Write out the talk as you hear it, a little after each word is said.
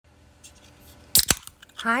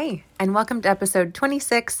Hi, and welcome to episode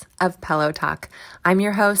 26 of Pillow Talk. I'm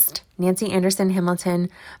your host, Nancy Anderson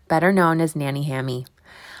Hamilton, better known as Nanny Hammy.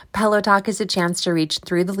 Pillow Talk is a chance to reach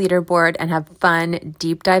through the leaderboard and have fun,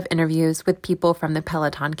 deep dive interviews with people from the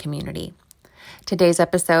Peloton community. Today's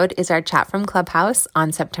episode is our chat from Clubhouse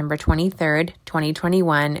on September 23rd,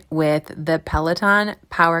 2021, with the Peloton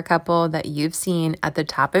power couple that you've seen at the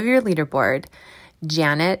top of your leaderboard,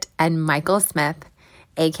 Janet and Michael Smith,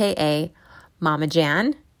 aka Mama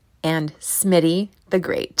Jan and Smitty the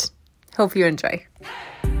Great. Hope you enjoy.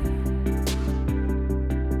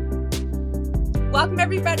 Welcome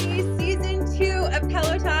everybody. Season 2 of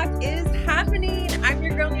Pillow Talk is happening. I'm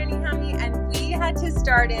your girl Nanny Hammy, and we had to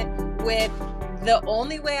start it with the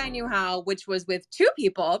only way I knew how, which was with two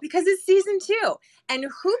people because it's season 2. And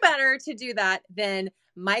who better to do that than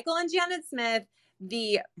Michael and Janet Smith,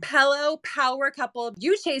 the Pillow power couple.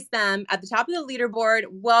 You chased them at the top of the leaderboard.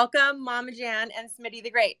 Welcome, Mama Jan and Smitty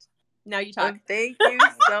the Great. Now you talk. Well, thank you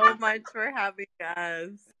so much for having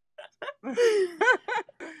us.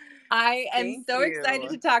 I am so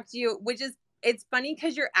excited to talk to you, it's funny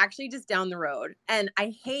because you're actually just down the road. And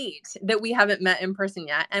I hate that we haven't met in person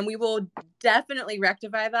yet. And we will definitely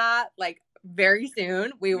rectify that very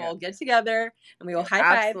soon. We will get together and we will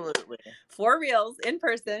high five for reals in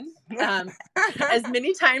person as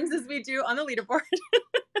many times as we do on the leaderboard.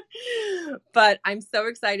 But I'm so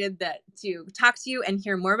excited to talk to you and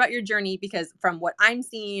hear more about your journey because from what I'm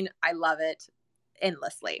seeing, I love it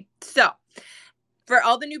endlessly. So for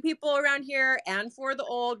all the new people around here and for the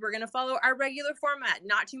old, we're going to follow our regular format.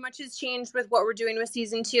 Not too much has changed with what we're doing with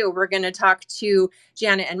season 2. We're going to talk to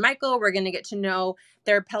Janet and Michael. We're going to get to know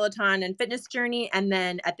their Peloton and fitness journey. And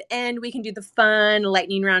then at the end, we can do the fun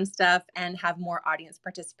lightning round stuff and have more audience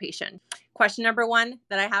participation. Question number 1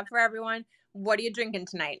 that I have for everyone. What are you drinking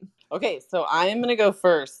tonight? Okay, so I'm going to go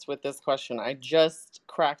first with this question. I just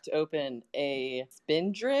cracked open a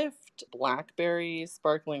Spindrift blackberry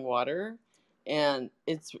sparkling water. And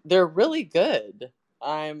they're really good.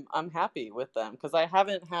 I'm happy with them because I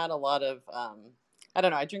haven't had a lot of I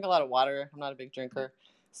don't know. I drink a lot of water. I'm not a big drinker,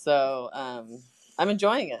 so I'm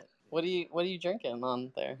enjoying it. What are you drinking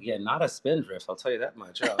on there? Yeah, not a Spindrift. I'll tell you that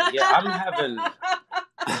much. I'm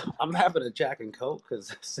having a Jack and Coke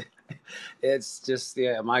because it's just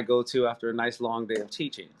my go-to after a nice long day of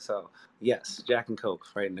teaching. So yes, Jack and Coke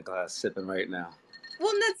right in the glass, sipping right now.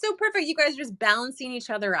 Well, that's so perfect. You guys are just balancing each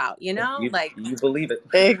other out, you know? You believe it.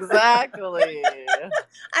 Exactly.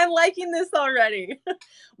 I'm liking this already.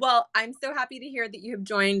 Well, I'm so happy to hear that you have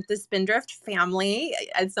joined the Spindrift family.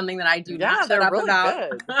 It's something that I do not shut up really about.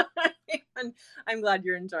 Good. And I'm glad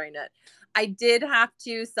you're enjoying it. I did have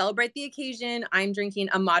to celebrate the occasion. I'm drinking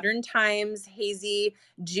a Modern Times Hazy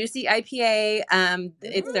Juicy IPA.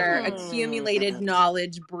 It's their accumulated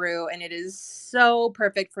knowledge brew, and it is so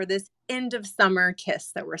perfect for this end of summer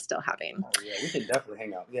kiss that we're still having. Oh, yeah, we can definitely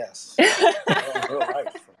hang out. Yes. Real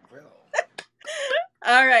life, for real.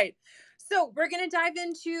 All right. So we're going to dive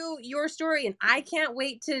into your story, and I can't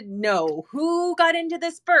wait to know who got into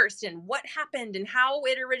this first and what happened and how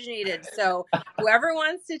it originated. So whoever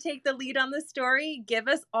wants to take the lead on the story, give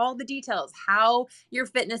us all the details, how your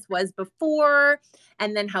fitness was before,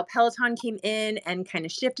 and then how Peloton came in and kind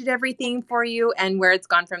of shifted everything for you and where it's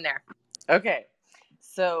gone from there. Okay.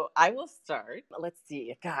 So I will start. Let's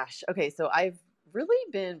see. Gosh. Okay. So I've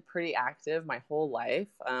really been pretty active my whole life.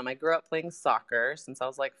 I grew up playing soccer since I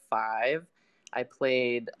was like 5. I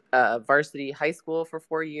played varsity high school for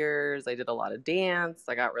 4 years. I did a lot of dance.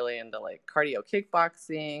 I got really into cardio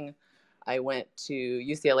kickboxing. I went to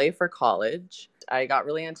UCLA for college. I got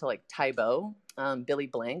really into Tae Bo, Billy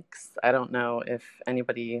Blanks. I don't know if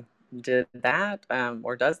anybody did that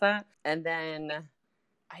or does that. And then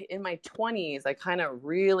in my 20s, I kind of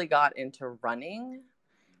really got into running.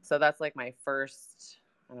 So that's my first,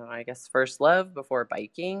 first love before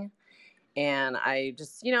biking. And I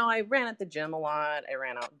just, I ran at the gym a lot. I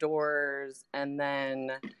ran outdoors. And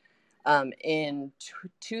then in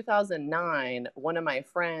 2009, one of my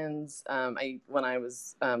friends, when I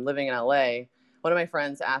was living in LA, one of my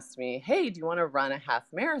friends asked me, hey, do you want to run a half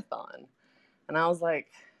marathon? And I was like,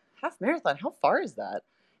 half marathon? How far is that?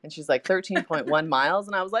 And she's like 13.1 miles.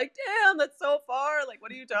 And I was like, damn, that's so far.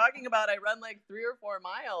 What are you talking about? I run 3 or 4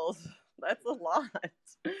 miles. That's a lot.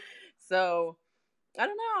 So I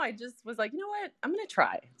don't know. I just was like, you know what? I'm going to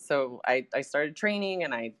try. So I started training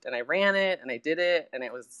and I ran it and I did it. And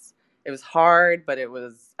it was hard, but it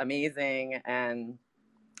was amazing. And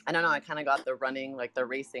I don't know. I kind of got the running, the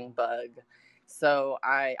racing bug. So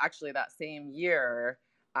I actually that same year,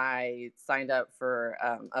 I signed up for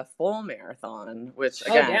a full marathon, which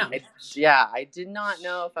again, I did not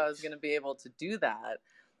know if I was going to be able to do that.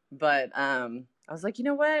 But I was like, you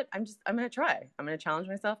know what? I'm going to try. I'm going to challenge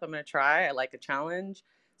myself. I'm going to try. I like a challenge.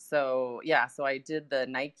 So yeah, so I did the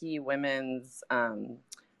Nike women's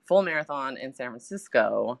full marathon in San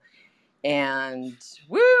Francisco, and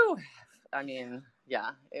woo! I mean, yeah,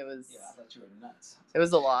 it was. Yeah, I thought you were nuts. It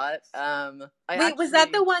was a lot. Wait, was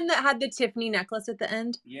that the one that had the Tiffany necklace at the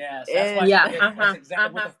end? Yes, that's why she did it. That's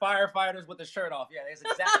exactly with the firefighters with the shirt off. Yeah, that's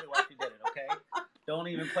exactly why she did it. Okay, don't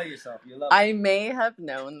even play yourself. You love it. I may have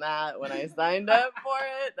known that when I signed up for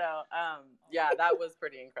it, though. Yeah, that was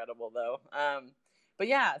pretty incredible, though. But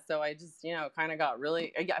yeah, so I just kind of got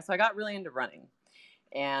really So I got really into running.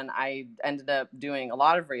 And I ended up doing a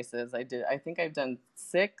lot of races. I think I've done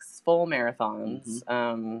 6 full marathons,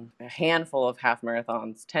 a handful of half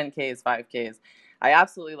marathons, 10Ks, 5Ks. I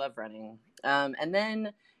absolutely love running. And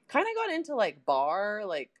then kind of got into like barre,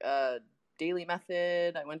 Daily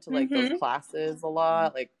Method. I went to like those classes a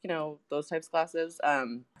lot, like, those types of classes.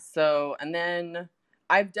 And then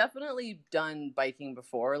I've definitely done biking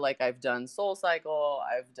before. Like I've done Soul Cycle.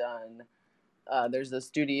 I've done... there's a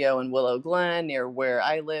studio in Willow Glen near where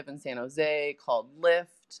I live in San Jose called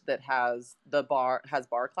Lift that has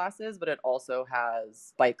barre classes, but it also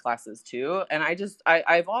has bike classes too. And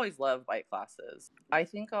I've always loved bike classes. I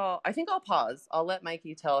think I'll pause. I'll let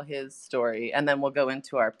Mikey tell his story, and then we'll go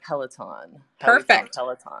into our Peloton. Perfect.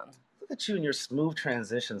 Peloton. Look at you and your smooth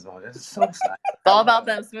transitions, man. It's so exciting. It's all about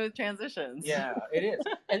them smooth transitions. Yeah, it is.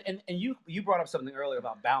 And you brought up something earlier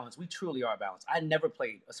about balance. We truly are balanced. I never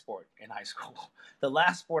played a sport in high school. The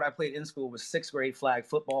last sport I played in school was 6th grade flag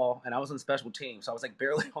football, and I was on special teams, so I was like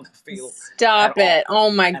barely on the field. Stop it!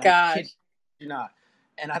 Oh my gosh! You're not.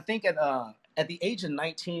 And I think at the age of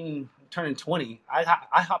 19, turning 20, I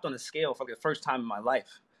hopped on a scale for the first time in my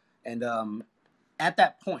life, and at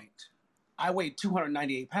that point, I weighed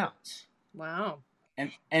 298 pounds. Wow.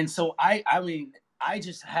 And so I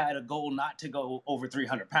just had a goal not to go over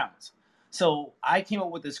 300 pounds. So I came up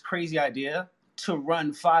with this crazy idea to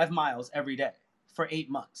run 5 miles every day for 8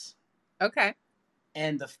 months. Okay.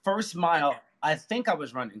 And the first mile, I think I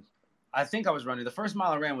was running. The first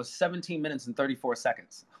mile I ran was 17 minutes and 34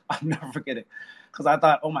 seconds. I'll never forget it, because I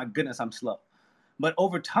thought, oh my goodness, I'm slow. But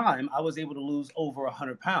over time, I was able to lose over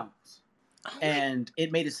 100 pounds. And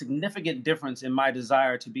it made a significant difference in my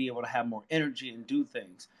desire to be able to have more energy and do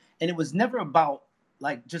things. And it was never about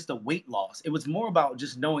like just a weight loss. It was more about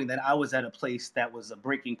just knowing that I was at a place that was a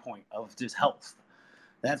breaking point of just health.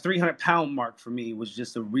 That 300-pound mark for me was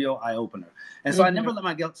just a real eye-opener. And so I never let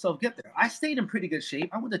myself get there. I stayed in pretty good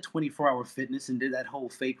shape. I went to 24-hour fitness and did that whole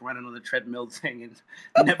fake running on the treadmill thing, and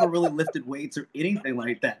never really lifted weights or anything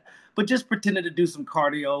like that. But just pretended to do some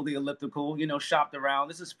cardio, the elliptical, shopped around.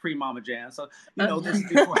 This is pre-Mama Jan. So, this is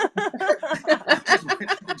before I just went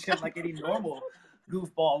to the gym like any normal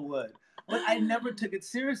goofball would. But I never took it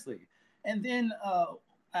seriously. And then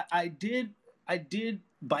I did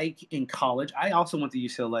bike in college. I also went to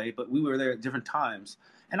UCLA, but we were there at different times.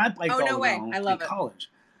 And I biked all around in college.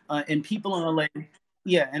 And people in LA,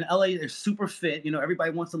 in LA, they're super fit.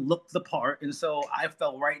 Everybody wants to look the part. And so I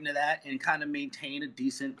fell right into that and kind of maintained a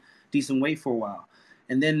decent weight for a while.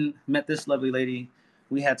 And then met this lovely lady.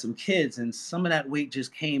 We had some kids, and some of that weight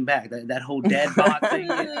just came back. That whole dad bod thing,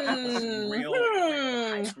 that was real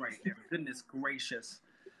nice right there. Goodness gracious.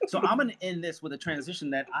 So I'm going to end this with a transition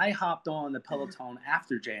that I hopped on the Peloton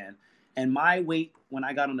after Jan, and my weight when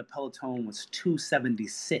I got on the Peloton was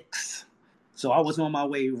 276. So I was on my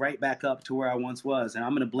way right back up to where I once was, and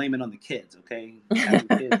I'm going to blame it on the kids, okay?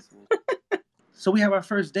 So we have our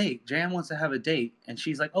first date. Jan wants to have a date, and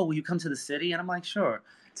she's like, oh, will you come to the city? And I'm like, sure.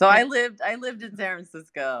 So I lived in San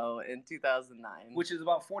Francisco in 2009. Which is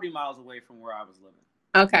about 40 miles away from where I was living.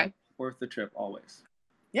 Okay. So worth the trip always.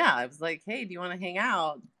 Yeah, I was like, hey, do you want to hang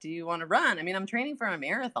out? Do you want to run? I mean, I'm training for a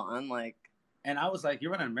marathon, like. And I was like,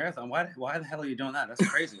 you're running a marathon. Why the hell are you doing that? That's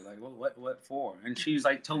crazy. Like, what for? And she's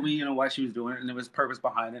like, told me, why she was doing it, and there was purpose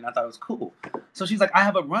behind it, and I thought it was cool. So she's like, I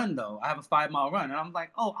have a run, though. I have a 5-mile run. And I'm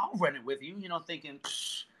like, oh, I'll run it with you, thinking,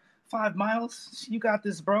 5 miles? You got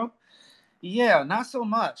this, bro. Yeah, not so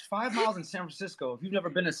much. 5 miles in San Francisco. If you've never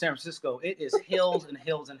been to San Francisco, it is hills and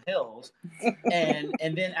hills and hills. And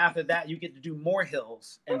then after that, you get to do more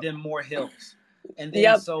hills and then more hills. And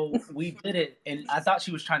then so we did it, and I thought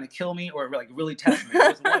she was trying to kill me or like really test me. It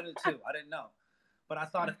was one of the two. I didn't know. But I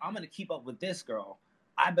thought if I'm going to keep up with this girl,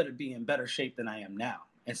 I better be in better shape than I am now.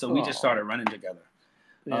 And so we just started running together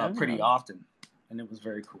pretty often. And it was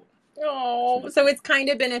very cool. Oh, so it's kind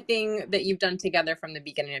of been a thing that you've done together from the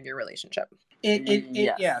beginning of your relationship.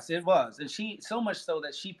 Yes, it was. And she, so much so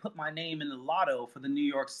that she put my name in the lotto for the New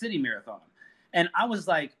York City Marathon. And I was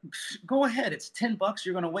like, go ahead. It's $10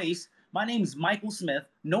 you're going to waste. My name's Michael Smith.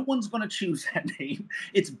 No one's going to choose that name.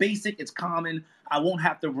 It's basic. It's common. I won't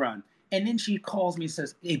have to run. And then she calls me and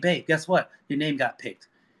says, hey, babe, guess what? Your name got picked.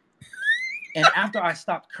 And after I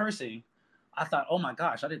stopped cursing, I thought, oh my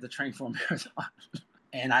gosh, I did the train for a marathon.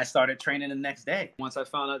 And I started training the next day. Once I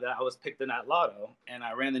found out that I was picked in that lotto, and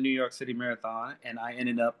I ran the New York City Marathon, and I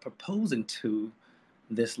ended up proposing to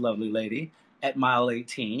this lovely lady at mile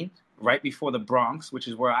 18, right before the Bronx, which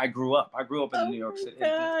is where I grew up. I grew up in New York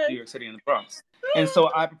City in the Bronx. And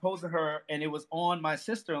so I proposed to her, and it was on my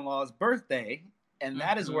sister-in-law's birthday. And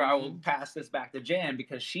that is where I will pass this back to Jan,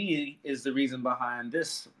 because she is the reason behind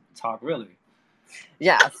this talk, really.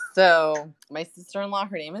 Yeah. So my sister-in-law,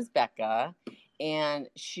 her name is Becca. And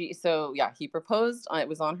he proposed, it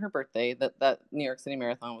was on her birthday, that New York City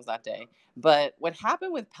Marathon was that day. But what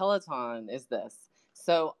happened with Peloton is this.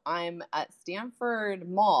 So I'm at Stanford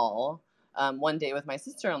Mall one day with my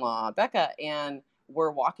sister-in-law, Becca, and we're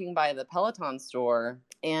walking by the Peloton store,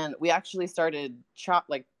 and we actually started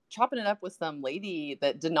chopping it up with some lady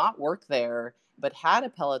that did not work there, but had a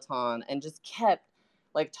Peloton, and just kept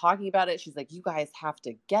talking about it. She's like, you guys have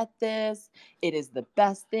to get this. It is the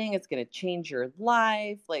best thing. It's going to change your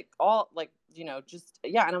life. And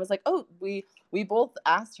I was like, oh, we both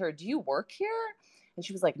asked her, do you work here? And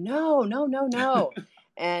she was like, no.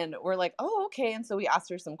 And we're like, oh, okay. And so we asked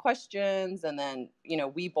her some questions, and then,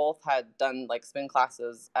 we both had done spin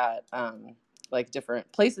classes at,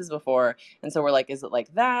 different places before. And so we're like, is it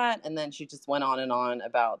like that? And then she just went on and on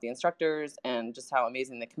about the instructors and just how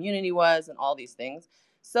amazing the community was and all these things.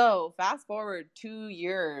 So fast forward 2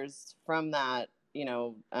 years from that,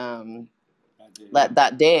 that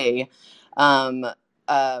day,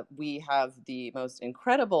 we have the most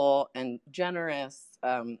incredible and generous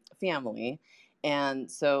family. And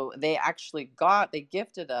so they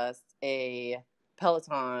gifted us a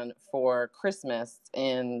Peloton for Christmas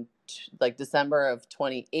in December of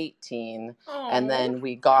 2018. Aww. And then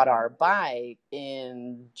we got our bike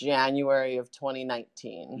in January of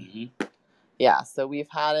 2019. Mm-hmm. Yeah, so we've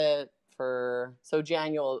had it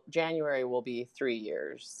January will be 3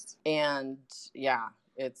 years. And yeah,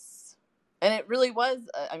 it really was,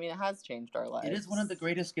 it has changed our lives. It is one of the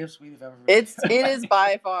greatest gifts we've ever received. It is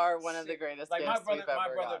by far one of the greatest gifts we've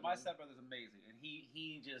ever gotten. My stepbrother's amazing. And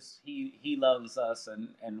he loves us, and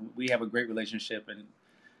we have a great relationship, and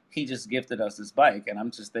he just gifted us this bike, and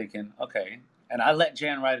I'm just thinking, okay. And I let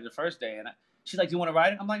Jan ride it the first day, and she's like, do you want to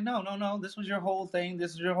ride it? I'm like, no. This was your whole thing.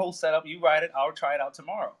 This is your whole setup. You ride it. I'll try it out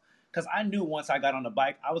tomorrow. Because I knew once I got on the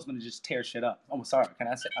bike, I was going to just tear shit up. I'm sorry. Can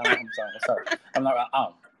I say? I'm sorry. I'm not.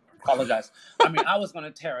 Apologize. I was going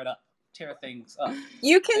to tear things up.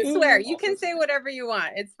 You can swear. You can say whatever you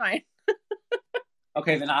want. It's fine.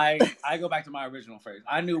 Okay, then I go back to my original phrase.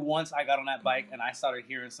 I knew once I got on that bike and I started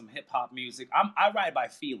hearing some hip hop music. I ride by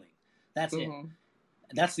feeling. That's it.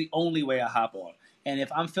 That's the only way I hop on. And if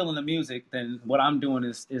I'm feeling the music, then what I'm doing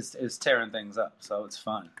is tearing things up. So it's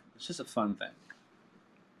fun. It's just a fun thing.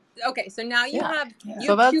 Okay, so now you have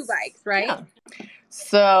 2 bikes, right? Yeah.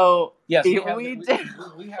 So yes, we have the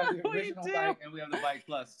original bike, and we have the Bike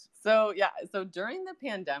Plus. So during the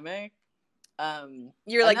pandemic,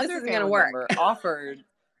 you're like, this isn't gonna work.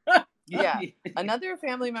 Another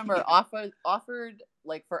family member offered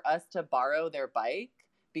for us to borrow their bike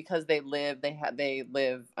because they have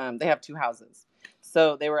 2 houses.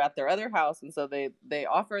 So they were at their other house, and so they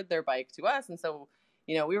offered their bike to us, and so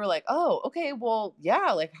we were like, oh, okay, well,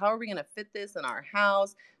 yeah, how are we gonna fit this in our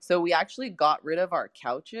house? So we actually got rid of our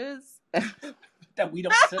couches that we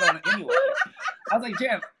don't sit on anyway. I was like,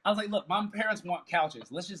 Jan, look, my parents want couches.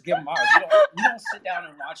 Let's just give them ours. We don't sit down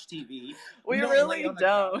and watch TV. We really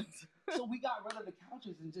don't. So we got rid of the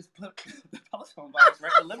couches and just put the Peloton bikes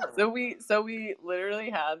right in the living room. So we literally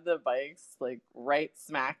had the bikes right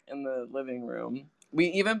smack in the living room. We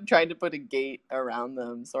even tried to put a gate around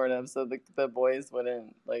them, sort of, so the boys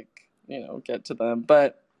wouldn't get to them.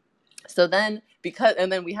 But so then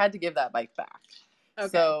then we had to give that bike back. Okay.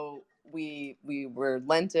 So we were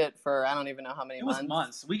lent it for I don't even know how many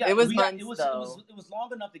months. It was months. It was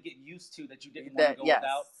long enough to get used to that you didn't want to go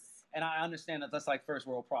without. And I understand that that's first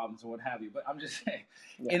world problems or what have you. But I'm just saying,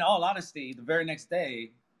 in all honesty, the very next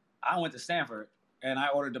day, I went to Stanford and I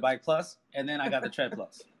ordered the Bike Plus, and then I got the Tread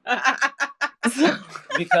Plus.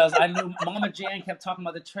 Because I knew Mama Jan kept talking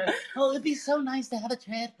about the tread. Oh, it'd be so nice to have a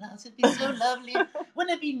tread plus. It'd be so lovely.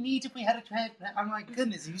 Wouldn't it be neat if we had a tread plus? I'm like,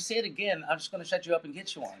 goodness, if you say it again, I'm just going to shut you up and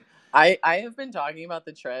get you one. I have been talking about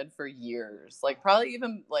the tread for years. Like, probably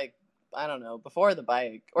even, like, I don't know, before the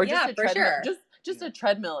bike. Or just a treadmill. Sure. Just a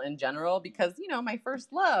treadmill in general, because, you know, my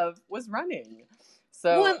first love was running.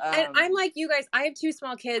 So, well, and I'm like you guys, I have 2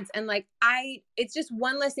 small kids, and like it's just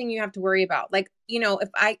one less thing you have to worry about. Like, you know, if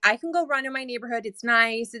I can go run in my neighborhood, it's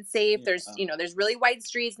nice, it's safe. Yeah. There's, you know, there's really wide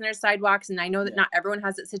streets and there's sidewalks, and I know that not everyone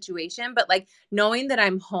has that situation, but like knowing that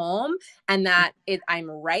I'm home and that I'm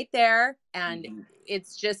right there, and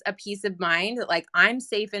it's just a peace of mind that like I'm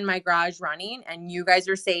safe in my garage running, and you guys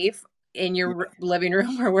are safe in your living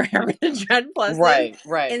room or wherever the tread plus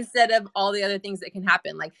right instead of all the other things that can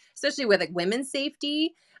happen, like especially with like women's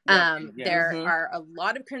safety. There are a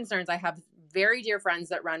lot of concerns. I have very dear friends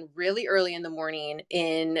that run really early in the morning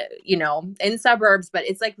in suburbs, but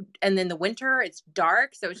it's like, and then the winter it's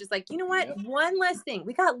dark, so it's just like, you know what, one less thing.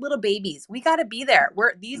 We got little babies, we got to be there.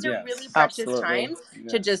 These are really precious times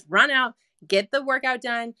to just run out, get the workout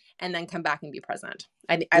done, and then come back and be present.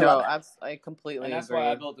 I love it. I completely and that's agree.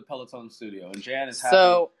 why I built the Peloton studio, and Jan is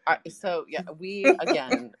happy.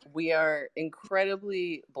 We are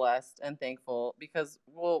incredibly blessed and thankful because,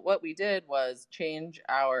 well, what we did was change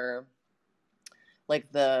our,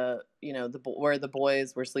 like, the, you know, where the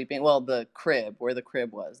boys were sleeping, well, the crib, where the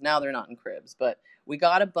crib was. Now they're not in cribs, but we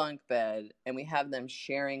got a bunk bed and we have them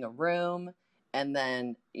sharing a room. And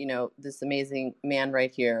then, you know, this amazing man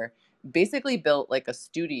right here basically built like a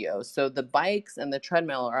studio. So the bikes and the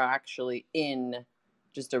treadmill are actually in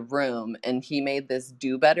just a room, and he made this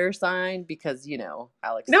do better sign because, you know,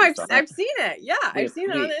 Alex. No, I've seen it. Yeah, I've seen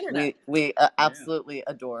it on the internet. We absolutely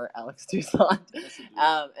adore Alex Toussaint.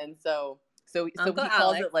 And so he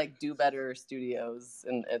calls it like Do Better Studios,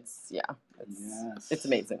 and it's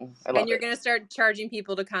amazing. I love and you're it. Gonna start charging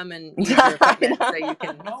people to come and use your equipment so you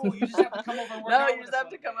can. No, you just have to come over. No, you just have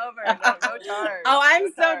to come over. No charge. Oh,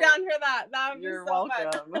 I'm so down for that. You're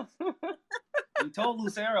welcome. We told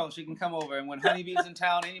Lucero she can come over, and when Honeybee's in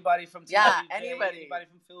town, anybody from anybody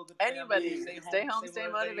from Feel Good, anybody, stay home, stay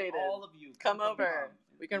motivated. All of you, come over.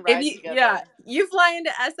 We can ride together. Yeah, you fly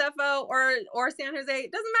into SFO or San Jose.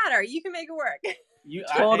 It doesn't matter. You can make it work.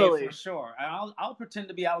 Totally. For sure. And I'll pretend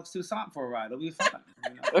to be Alex Toussaint for a ride. It'll be fun.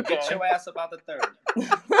 You know? Okay. Get your ass about the third.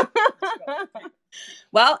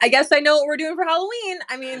 Well, I guess I know what we're doing for Halloween.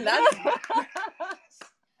 I mean, that's.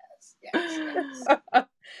 Yes. I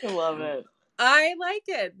love it. I like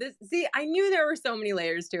it. I knew there were so many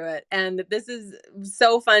layers to it, and this is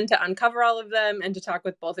so fun to uncover all of them and to talk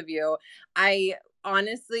with both of you. I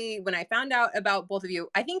honestly, when I found out about both of you,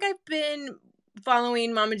 I think I've been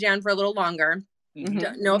following Mama Jan for a little longer.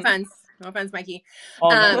 Mm-hmm. No offense, Mikey. Oh,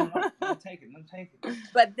 no. I'm taking.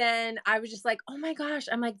 But then I was just like, oh my gosh,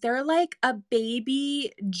 I'm like, they're like a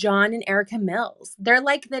baby John and Erica Mills. They're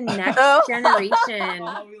like the next generation.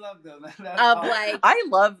 Oh, we love them. I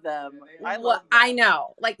love them. I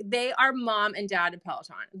know, like they are mom and dad of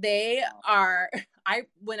Peloton. They are.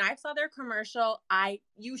 When I saw their commercial,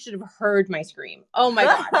 you should have heard my scream. Oh my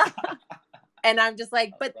god. And I'm just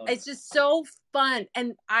like, but it's just so fun.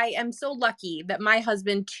 And I am so lucky that my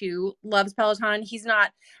husband too loves Peloton. He's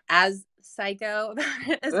not as psycho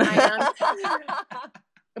as I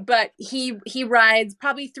am. But he rides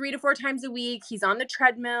probably 3 to 4 times a week. He's on the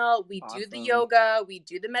treadmill. We do the yoga. We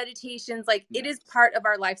do the meditations. Like it is part of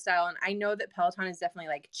our lifestyle. And I know that Peloton is definitely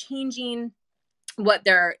like changing what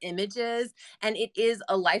their image is. And it is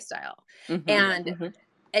a lifestyle. Mm-hmm.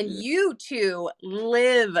 And you two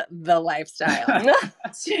live the lifestyle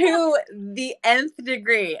to the nth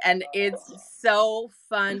degree. And it's so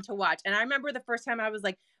fun to watch. And I remember the first time I was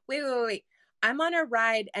like, wait. I'm on a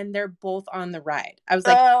ride and they're both on the ride. I was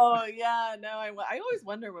like, oh yeah, no, I always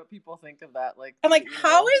wonder what people think of that. Like, I'm like,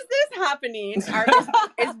 how is this happening?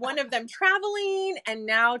 Is one of them traveling? And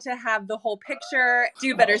now to have the whole picture,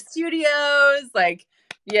 Do Better Studios, like,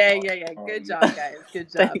 yeah. Good job, guys.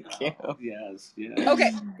 Good job. Thank you. Yes.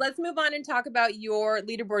 Okay, let's move on and talk about your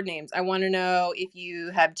leaderboard names. I want to know if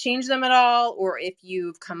you have changed them at all, or if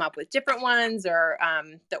you've come up with different ones, or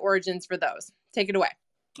the origins for those. Take it away.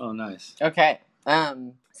 Oh, nice. Okay.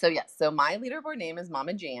 So my leaderboard name is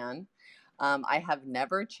Mama Jan. I have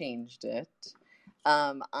never changed it.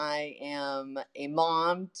 I am a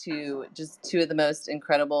mom to just 2 of the most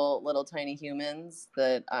incredible little tiny humans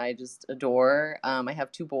that I just adore. I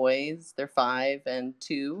have 2 boys. They're 5 and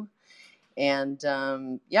 2. And I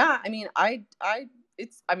mean,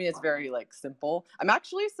 it's very like simple. I'm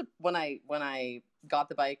actually, when I got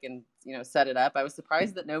the bike and set it up. I was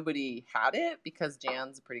surprised that nobody had it because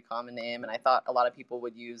Jan's a pretty common name, and I thought a lot of people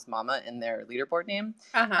would use Mama in their leaderboard name.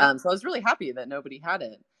 So I was really happy that nobody had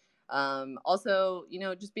it. Also,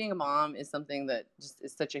 just being a mom is something that just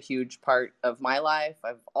is such a huge part of my life.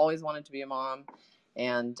 I've always wanted to be a mom,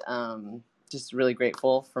 and just really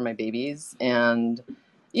grateful for my babies. And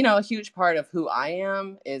a huge part of who I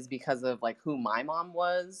am is because of like who my mom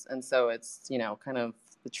was, and so it's kind of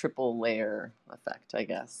the triple layer effect, I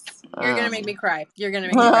guess. You're gonna make me cry. You're gonna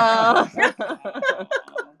make me cry.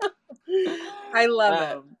 I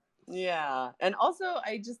love it. Yeah, and also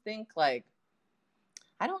I just think like,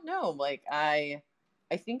 I don't know, like I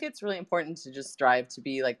think it's really important to just strive to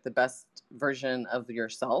be like the best version of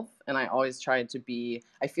yourself. And I always try to be,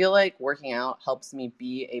 I feel like working out helps me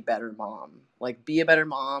be a better mom, like be a better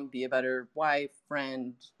mom, be a better wife,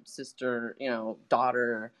 friend, sister,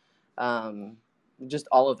 daughter, just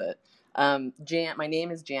all of it. My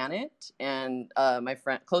name is Janet, and my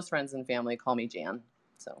close friends and family call me Jan.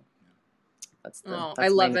 So that's I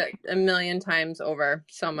love it a million times over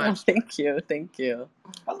so much. Oh, thank you.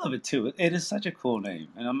 I love it too. It is such a cool name,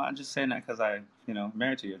 and I'm not just saying that because I,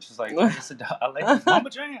 married to you. It's just like I like this.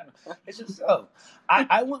 Mama Jan. It's just so.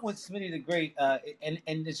 I went with Smitty the Great, and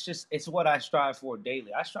it's what I strive for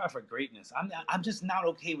daily. I strive for greatness. I'm just not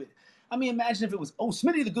okay with. I mean, imagine if it was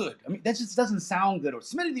Smitty the Good. I mean, that just doesn't sound good. Or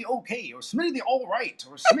Smitty the Okay. Or Smitty the All Right.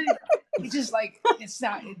 Or Smitty. It's just like it's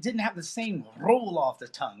not. It didn't have the same roll off the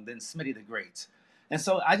tongue than Smitty the Great. And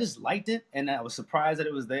so I just liked it, and I was surprised that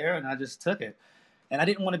it was there, and I just took it. And I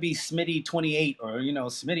didn't want to be Smitty 28 or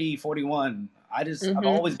Smitty 41. I've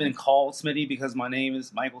always been called Smitty because my name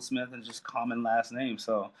is Michael Smith and just common last name.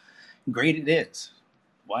 So great it is.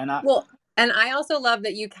 Why not? Well, and I also love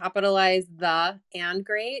that you capitalize the and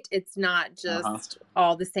great. It's not just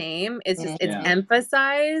all the same. It's just it's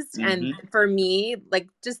emphasized. And for me, like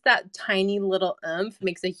just that tiny little oomph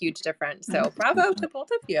makes a huge difference. So bravo to both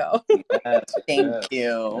of you. Thank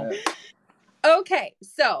you. Yes. Okay,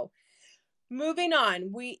 so moving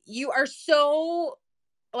on. You are so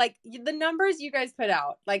like the numbers you guys put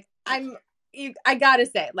out. Like I gotta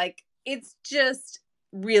say, like it's just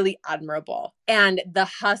really admirable, and the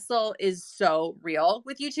hustle is so real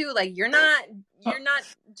with you two. Like you're not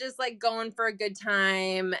just like going for a good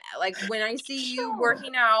time. Like when I see you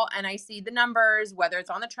working out and I see the numbers, whether it's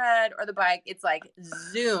on the tread or the bike, it's like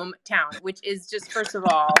Zoom town, which is just, first of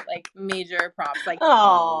all, like major props. Like,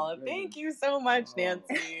 oh, thank you so much,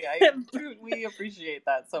 Nancy. We appreciate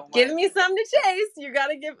that so much. Give me some to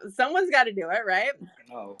chase. Someone's got to do it, right?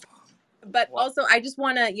 Oh. But also, I just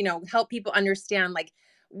want to, help people understand, like,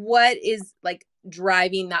 what is, like,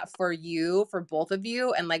 driving that for you, for both of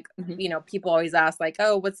you. And, like, people always ask, like,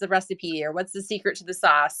 oh, what's the recipe or what's the secret to the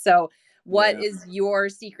sauce? So what is your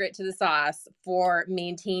secret to the sauce for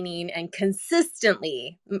maintaining and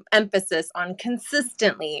consistently, emphasis on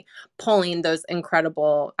consistently, pulling those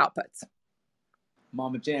incredible outputs?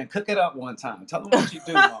 Mama Jan, cook it up one time. Tell them what you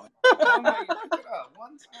do, Mama. Tell them how you cook it up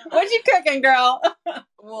one time. What you cooking, girl?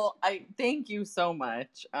 Well, I thank you so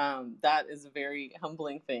much. That is a very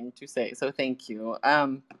humbling thing to say. So thank you.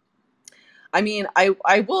 I mean,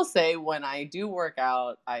 I will say when I do work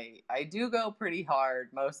out, I do go pretty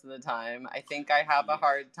hard most of the time. I think I have a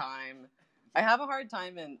hard time. I have a hard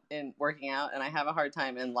time in working out, and I have a hard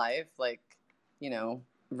time in life, like,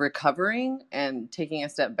 recovering and taking a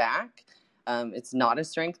step back. It's not a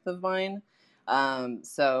strength of mine.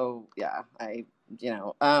 So yeah,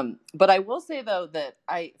 but I will say though that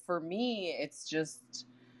for me, it's just,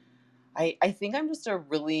 I think I'm just a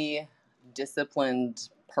really disciplined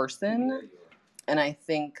person. And I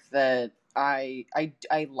think that I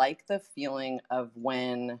like the feeling of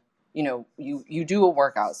when, you do a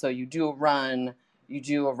workout. So you do a run, you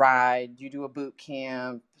do a ride, you do a boot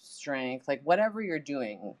camp, strength, like whatever you're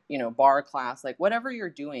doing, bar class, like whatever you're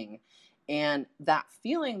doing. And that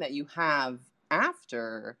feeling that you have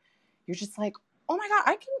after, you're just like, oh my God,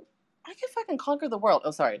 I can fucking conquer the world.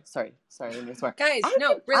 Oh, sorry. I didn't swear. Guys,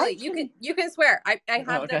 really, you can swear. I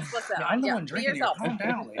have this. What's up? Yeah, I'm the one drinking here. Calm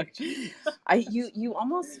down, lady. You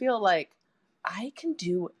almost feel like I can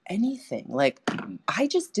do anything. Like I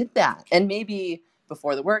just did that. And maybe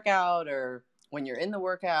before the workout or when you're in the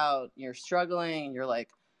workout, you're struggling and you're like,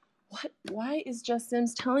 what? Why is Jess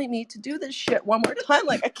Sims telling me to do this shit one more time?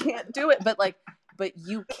 Like I can't do it. But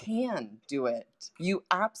you can do it. You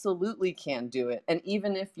absolutely can do it. And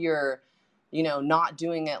even if you're, not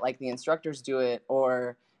doing it like the instructors do it,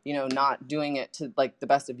 or, not doing it to like the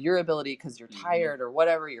best of your ability because you're tired or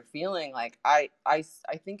whatever you're feeling, like I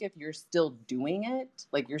think if you're still doing it,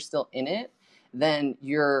 like you're still in it, then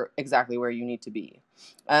you're exactly where you need to be.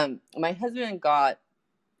 My husband got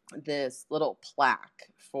this little plaque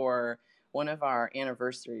for one of our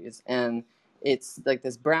anniversaries, and it's like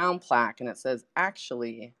this brown plaque, and it says,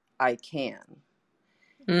 "Actually, I can."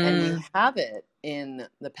 And we have it in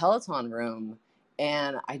the Peloton room,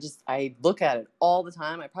 and I look at it all the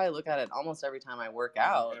time. I probably look at it almost every time I work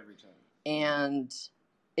out. Every time. And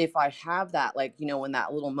if I have that, like, you know, when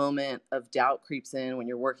that little moment of doubt creeps in when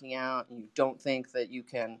you're working out and you don't think that you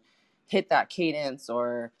can hit that cadence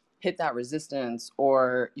or hit that resistance,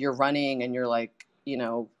 or you're running and you're like, you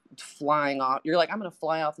know, flying off, you're like, I'm going to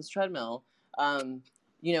fly off this treadmill.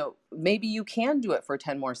 You know, maybe you can do it for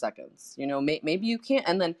 10 more seconds, you know, maybe you can't.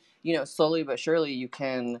 And then, you know, slowly but surely you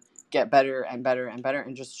can get better and better and better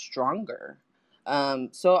and just stronger.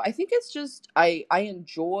 So I think it's just, I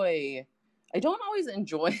don't always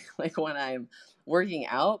enjoy like when I'm working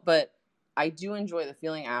out, but I do enjoy the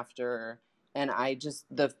feeling after. And I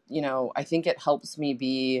think it helps me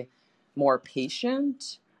be more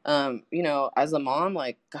patient. You know, as a mom,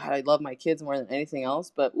 like, God, I love my kids more than anything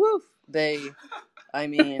else, but woof, Nancy,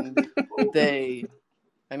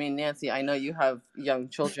 I know you have young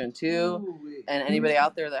children too, and anybody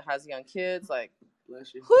out there that has young kids, like,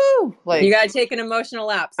 bless you. Whoo, like, you gotta take an emotional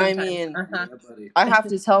lap sometimes. I mean, I have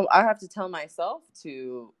to tell myself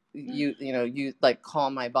to you like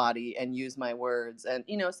calm my body and use my words, and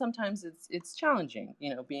you know, sometimes it's challenging,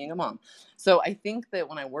 you know, being a mom. So I think that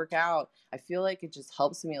when I work out, I feel like it just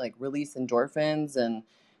helps me like release endorphins and,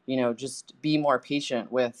 you know, just be more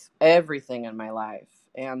patient with everything in my life.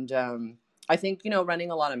 And I think, you know,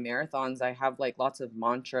 running a lot of marathons, I have like lots of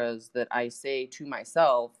mantras that I say to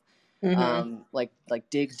myself, like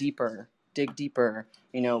dig deeper,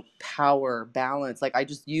 you know, power, balance. Like I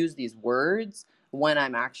just use these words when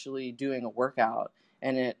I'm actually doing a workout,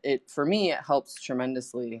 and it for me, it helps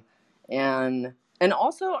tremendously. And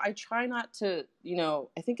also I try not to, you know,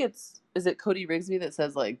 I think is it Cody Rigsby that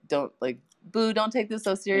says like, don't like, boo, don't take this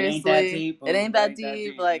so seriously. It ain't that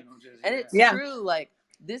deep. Like, and it's true. Like,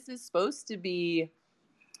 this is supposed to be,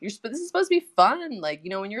 this is supposed to be fun. Like, you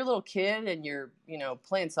know, when you're a little kid and you're, you know,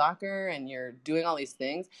 playing soccer and you're doing all these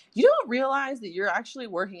things, you don't realize that you're actually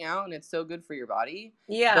working out and it's so good for your body.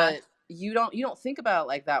 Yeah. But you don't think about it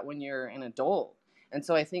like that when you're an adult. And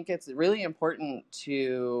so I think it's really important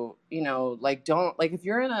to, you know, like, don't, like, if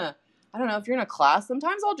you're in a, I don't know, if you're in a class,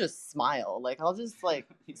 sometimes I'll just smile. Like, I'll just like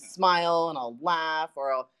smile and I'll laugh,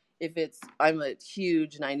 or I'm a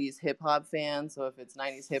huge 90s hip hop fan. So if it's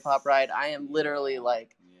 90s hip hop ride, I am literally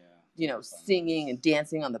like, you know, singing and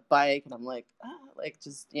dancing on the bike. And I'm like, like,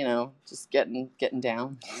 just, you know, just getting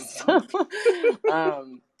down.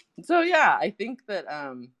 So yeah, I think that,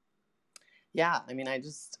 yeah, I mean, I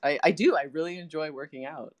really enjoy working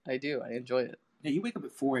out. I do. I enjoy it. Yeah, you wake up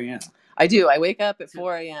at 4 a.m. I do. I wake up at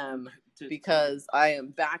 4 a.m. because I am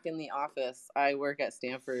back in the office. I work at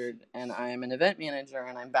Stanford and I am an event manager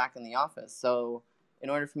and I'm back in the office. So in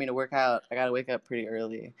order for me to work out, I got to wake up pretty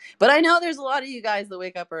early. But I know there's a lot of you guys that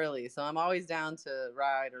wake up early. So I'm always down to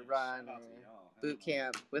ride or run or boot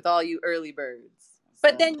camp with all you early birds.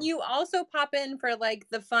 But then you also pop in for like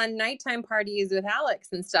the fun nighttime parties with Alex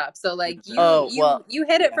and stuff. So like you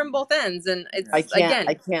hit it from both ends, and it's I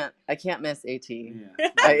can't miss AT.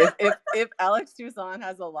 Yeah. If Alex Toussaint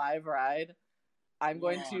has a live ride, I'm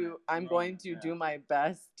going to do my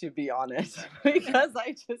best to be on it because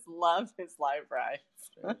I just love his live rides.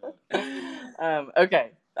 Okay.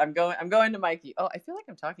 I'm going to Mikey. Oh, I feel like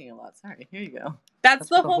I'm talking a lot. Sorry. Here you go. That's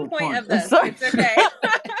the whole point of this. It's okay.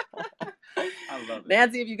 I love it.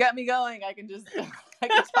 Nancy, if you get me going, I can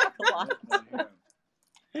talk a lot.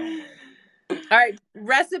 All right,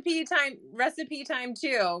 recipe time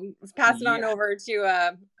too. Let's pass it on over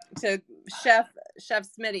to Chef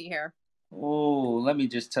Smitty here. Oh, let me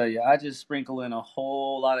just tell you, I just sprinkle in a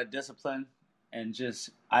whole lot of discipline, and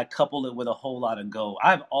I couple it with a whole lot of go.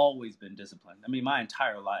 I've always been disciplined. I mean, my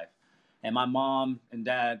entire life. And my mom and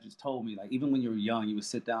dad just told me, like, even when you were young, you would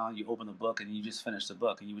sit down, you open the book, and you just finish the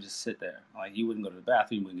book, and you would just sit there. Like, you wouldn't go to the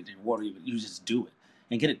bathroom, you wouldn't get your water, you would just do it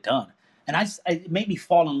and get it done. And it made me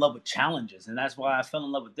fall in love with challenges, and that's why I fell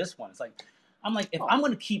in love with this one. It's like, I'm like, if I'm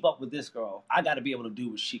going to keep up with this girl, I got to be able to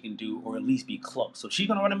do what she can do, or at least be close. So she's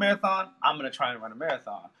going to run a marathon, I'm going to try and run a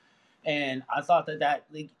marathon. And I thought that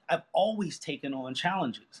like, I've always taken on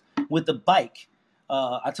challenges. With the bike,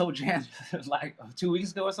 I told Jan like 2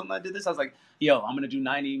 weeks ago or something I did this. I was like, yo, I'm going to do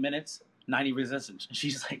 90 minutes, 90 resistance. And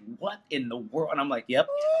she's like, what in the world? And I'm like, yep.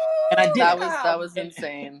 And I did. That was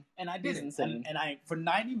insane. And I did it. Insane. And I, for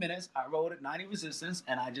 90 minutes, I rode at 90 resistance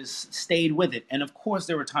and I just stayed with it. And of course,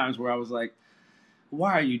 there were times where I was like,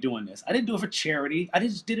 why are you doing this? I didn't do it for charity. I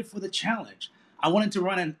just did it for the challenge. I wanted to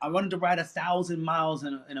ride 1,000 miles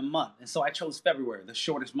in a month. And so I chose February, the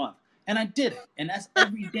shortest month. And I did it. And that's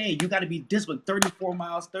every day. You got to be disciplined. 34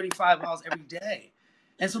 miles, 35 miles every day.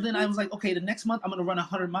 And so then I was like, okay, the next month I'm going to run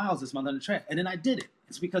 100 miles this month on the track. And then I did it.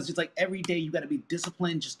 It's because it's like every day you got to be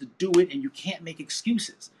disciplined just to do it, and you can't make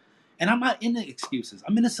excuses. And I'm not into excuses.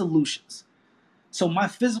 I'm into solutions. So my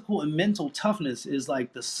physical and mental toughness is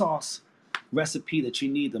like the sauce recipe that you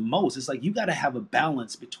need the most. It's like you got to have a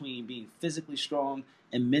balance between being physically strong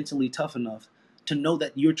and mentally tough enough to know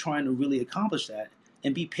that you're trying to really accomplish that,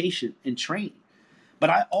 and be patient and train. But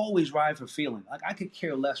I always ride for feeling. Like, I could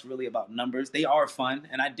care less really about numbers. They are fun.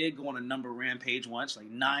 And I did go on a number rampage once, like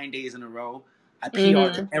 9 days in a row. I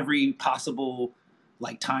PR'd every possible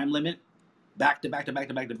like time limit, back to back to back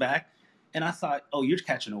to back to back. And I thought, oh, you're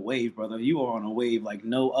catching a wave, brother. You are on a wave like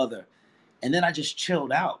no other. And then I just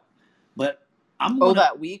chilled out. But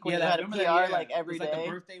that week when you had a PR like every day? Like the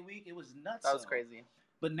birthday week. It was nuts. That was crazy.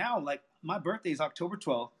 But now, like, my birthday is October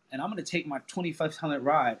 12th, and I'm going to take my 2500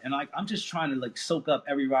 ride. And, like, I'm just trying to, like, soak up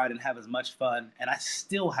every ride and have as much fun. And I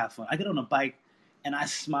still have fun. I get on a bike, and I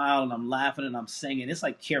smile, and I'm laughing, and I'm singing. It's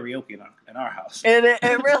like karaoke in our house.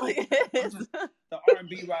 It really is. The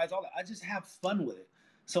R&B rides, all that. I just have fun with it.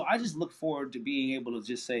 So I just look forward to being able to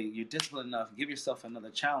just say, you're disciplined enough, give yourself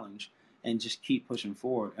another challenge, and just keep pushing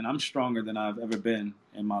forward. And I'm stronger than I've ever been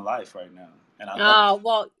in my life right now. And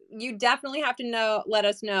well, you definitely have to let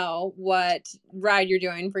us know what ride you're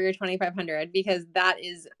doing for your 2500, because that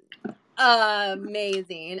is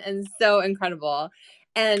amazing and so incredible.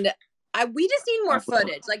 And we just need more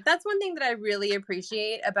footage. Like, that's one thing that I really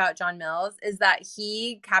appreciate about John Mills, is that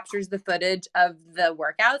he captures the footage of the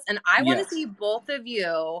workouts. And I want to see both of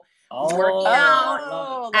you working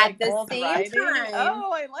out at the same time.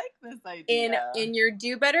 Oh, I like this idea. In your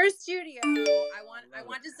Do Better studio. I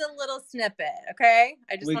want just a little snippet, okay?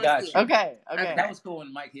 I just want to see it. Okay. That was cool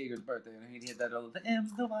when Mike Hager's birthday, and he did that all the time.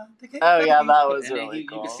 Oh yeah, that was really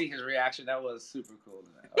cool. You can see his reaction. That was super cool.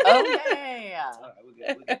 Okay. All right, we're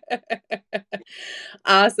good.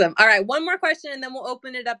 Awesome. All right, one more question, and then we'll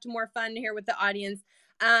open it up to more fun here with the audience.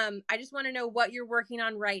 I just want to know what you're working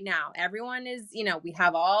on right now. Everyone is, we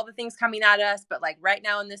have all the things coming at us, but like right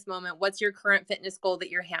now in this moment, what's your current fitness goal that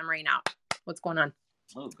you're hammering out? What's going on?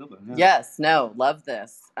 Oh, good one. Yeah. Yes, no, love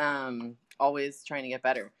this. Always trying to get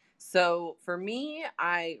better. So for me,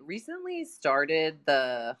 I recently started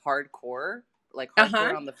the hardcore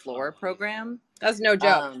on the floor program. That's no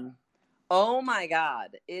joke. Oh my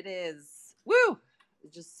God. It is, woo,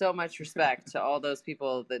 just so much respect to all those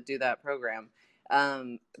people that do that program.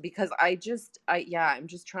 Because I'm just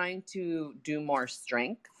trying to do more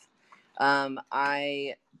strength.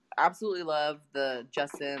 I absolutely love the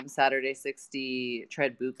Justin Saturday 60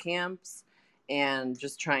 tread boot camps, and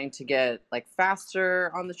just trying to get like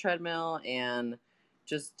faster on the treadmill and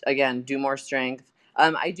just, again, do more strength.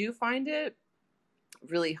 I do find it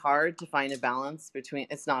really hard to find a balance between,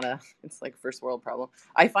 it's like a first world problem.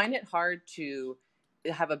 I find it hard to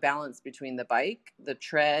have a balance between the bike, the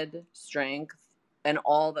tread, strength, and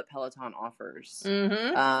all that Peloton offers.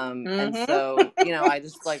 And so, I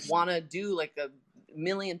just like want to do like a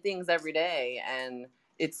million things every day, and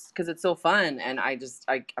it's because it's so fun, and I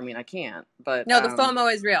can't, but no, the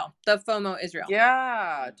FOMO is real.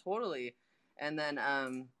 Yeah, totally. And then,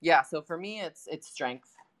 so for me, it's strength.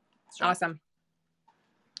 Awesome.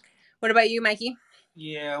 What about you, Mikey?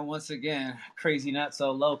 Yeah, once again, crazy not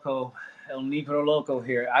so loco, El Negro Loco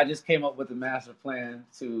here. I just came up with a master plan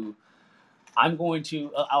I'm going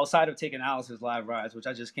to, outside of taking Alice's live rides, which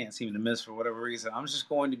I just can't seem to miss for whatever reason, I'm just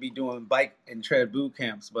going to be doing bike and tread boot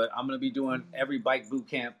camps. But I'm going to be doing every bike boot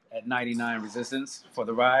camp at 99 resistance for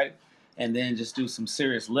the ride, and then just do some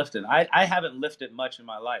serious lifting. I haven't lifted much in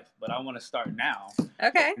my life, but I want to start now.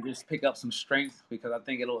 Okay. And just pick up some strength, because I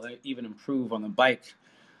think it'll even improve on the bike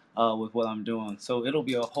with what I'm doing. So it'll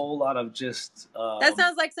be a whole lot of just... that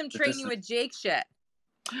sounds like some training with Jake shit.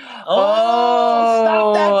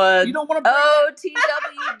 Stop that. You don't want to bring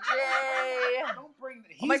TWJ. Don't bring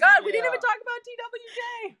that. Oh my God, we didn't even talk about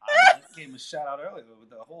TWJ. I gave him a shout out earlier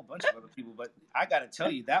with a whole bunch of other people, but I got to tell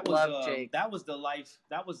you, that was the life.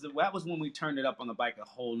 That was when we turned it up on the bike a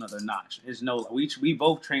whole nother notch. There's no, we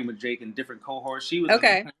both trained with Jake in different cohorts. She was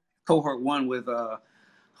in cohort 1 with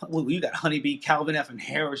you got Honeybee, Calvin F. and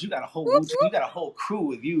Harris. You got a whole crew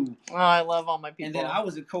with you. Oh, I love all my people. And then I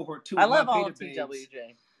was in cohort 2. I love all of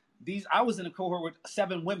TWJ. I was in a cohort with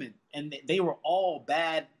 7 women, and they were all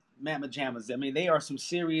bad mamma jammas. I mean, they are some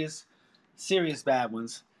serious bad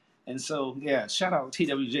ones. And so, yeah, shout out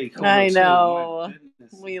TWJ. Cohort I know.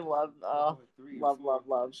 2. We love, love.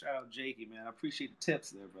 Shout out Jakey, man. I appreciate the tips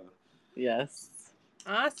there, brother. Yes.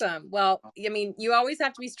 Awesome. Well, I mean, you always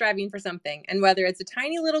have to be striving for something. And whether it's a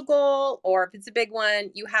tiny little goal or if it's a big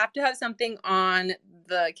one, you have to have something on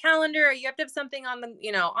the calendar. Or you have to have something on the,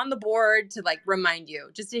 on the board to like remind you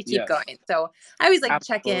just to keep going. So I always like to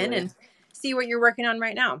check in and see what you're working on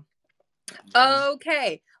right now.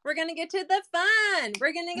 Okay. We're going to get to the fun.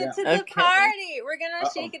 We're going to get to the party. We're going to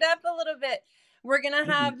shake it up a little bit. We're going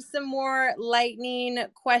to have some more lightning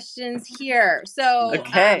questions here. So,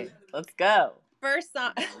 let's go. First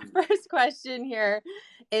question here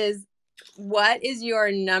is, what is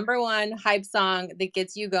your number one hype song that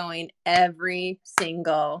gets you going every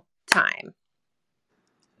single time?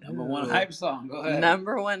 Number one hype song. Go ahead.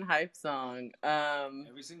 Number one hype song.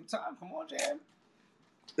 Every single time. Come on, Jan.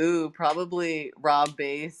 Ooh, probably Rob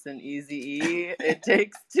Bass and Eazy-E. It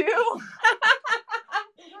Takes Two.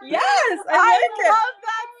 Yes, I love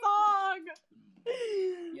that song.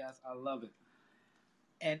 Yes, I love it.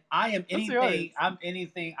 And I am anything. I'm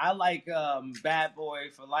anything. I like Bad Boy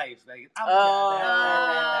for Life. Like, so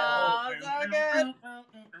good.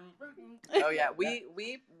 Oh yeah,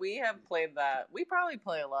 we have played that. We probably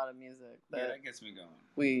play a lot of music. Yeah, that gets me going.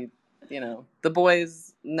 We, the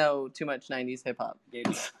boys know too much 90s hip hop.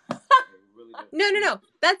 No.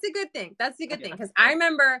 That's a good thing. That's a good thing, because I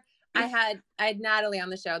remember I had Natalie on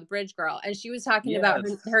the show, the Bridge Girl, and she was talking about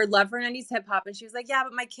her love for 90s hip hop, and she was like, yeah,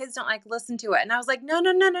 but my kids don't like listen to it. And I was like, no,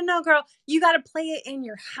 girl, you got to play it in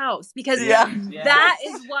your house, because that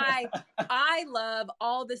is why I love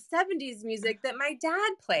all the 70s music that my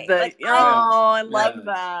dad played. I love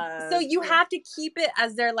that. So you have to keep it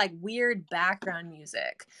as their like weird background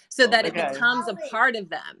music so that it becomes a part of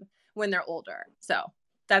them when they're older. So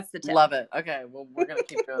that's the tip. Love it. Okay, well, we're going to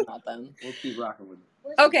keep doing that then. We'll keep rocking with it.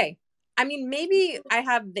 Okay. I mean, maybe I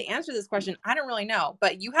have the answer to this question. I don't really know,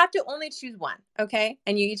 but you have to only choose one, okay?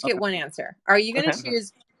 And you each get one answer. Are you going to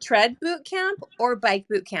choose tread boot camp or bike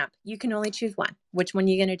boot camp? You can only choose one. Which one are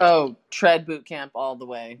you going to do? Oh, tread boot camp all the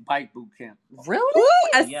way. Bike boot camp. Really? Ooh,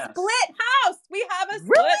 a split house. We have a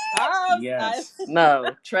split house. Yes.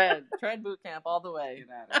 No, tread boot camp all the way.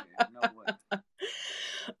 Get out of here. No way.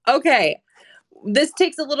 Okay. This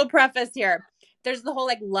takes a little preface here. There's the whole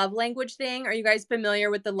like love language thing. Are you guys familiar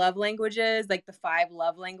with the love languages, like the 5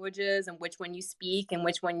 love languages, and which one you speak and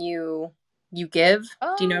which one you give?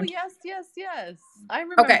 Oh, do you know? Yes. I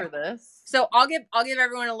remember this. So I'll give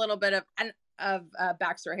everyone a little bit of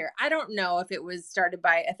backstory here. I don't know if it was started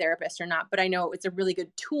by a therapist or not, but I know it's a really good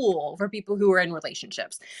tool for people who are in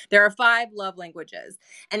relationships. There are 5 love languages,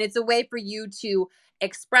 and it's a way for you to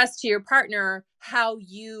express to your partner how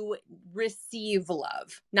you receive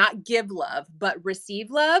love, not give love, but receive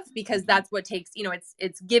love, because that's what takes,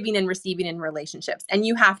 it's giving and receiving in relationships. And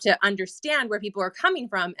you have to understand where people are coming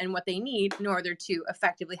from and what they need in order to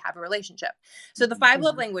effectively have a relationship. So the 5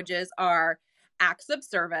 love languages are acts of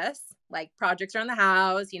service, like projects around the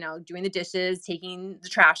house, doing the dishes, taking the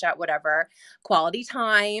trash out, whatever. Quality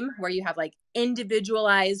time, where you have like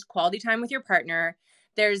individualized quality time with your partner.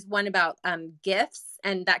 There's one about gifts,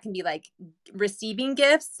 and that can be like receiving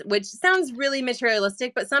gifts, which sounds really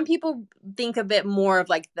materialistic, but some people think a bit more of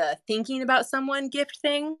like the thinking about someone gift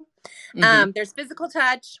thing. There's physical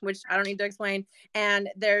touch, which I don't need to explain. And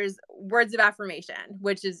there's words of affirmation,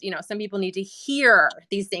 which is, some people need to hear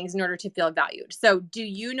these things in order to feel valued. So do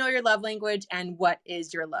you know your love language, and what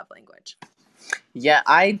is your love language? Yeah,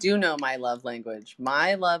 I do know my love language.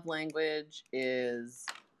 My love language is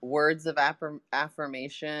words of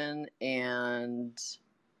affirmation, and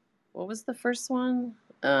what was the first one?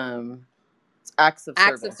 Acts of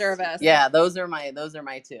service. Yeah, those are my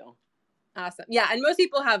 2. Awesome. Yeah, and most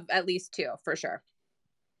people have at least 2 for sure.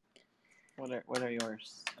 What are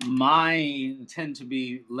yours? Mine tend to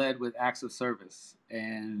be led with acts of service,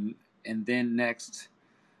 and then next,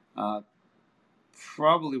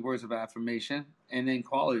 probably words of affirmation, and then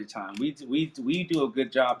quality time. We do a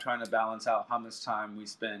good job trying to balance out how much time we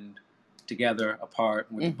spend together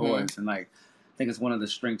apart with the boys, and like I think it's one of the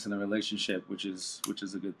strengths in the relationship, which is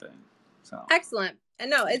a good thing. So excellent. And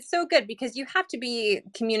no, it's so good, because you have to be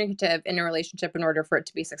communicative in a relationship in order for it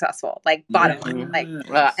to be successful. Like bottom line,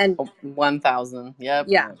 and 1,000. Yep.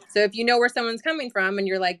 Yeah. So if you know where someone's coming from, and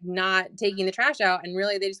you're like not taking the trash out, and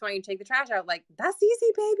really they just want you to take the trash out, like that's easy,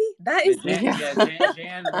 baby. That is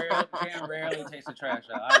Jan rarely takes the trash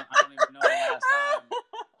out. I don't even know the last time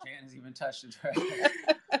Jan has even touched the trash.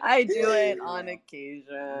 I do it on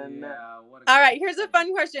occasion. Yeah, all right, here's a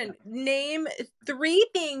fun question. Name 3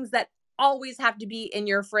 things that always have to be in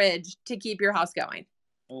your fridge to keep your house going.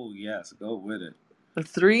 Oh yes, go with it.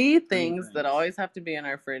 3 things that always have to be in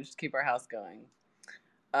our fridge to keep our house going.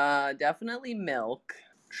 Definitely milk.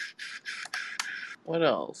 What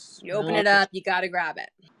else? You open it up, you gotta grab it.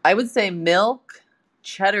 I would say milk,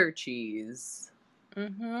 cheddar cheese,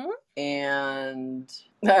 Mm-hmm. and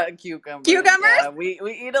cucumbers. Cucumbers? Yeah, we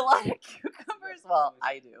eat a lot of cucumbers. Well,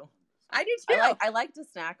 I do. I do too. I like to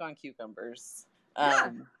snack on cucumbers.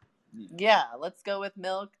 Yeah. Yeah, let's go with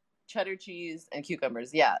milk, cheddar cheese, and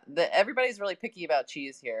cucumbers. Yeah, everybody's really picky about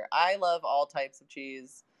cheese here. I love all types of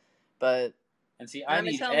cheese, but and see, I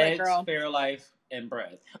need Michelle, eggs, girl. Fairlife, and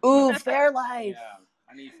bread. Ooh, Fairlife. Yeah,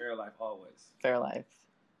 I need Fairlife always. Fairlife.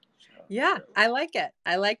 Yeah, I like it.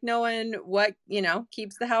 I like knowing what,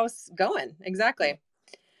 keeps the house going. Exactly.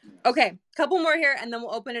 Okay, couple more here, and then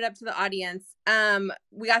we'll open it up to the audience.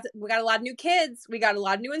 We got a lot of new kids. We got a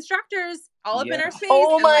lot of new instructors all up in our space.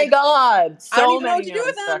 Oh my God! I don't even know what to do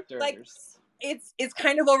with them. Like, it's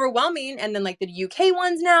kind of overwhelming. And then like the UK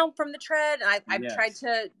ones now from the Tread. I've tried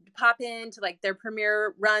to pop into like their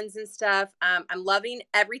premiere runs and stuff. I'm loving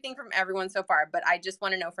everything from everyone so far, but I just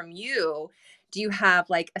want to know from you, do you have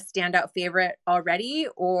like a standout favorite already,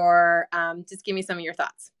 or just give me some of your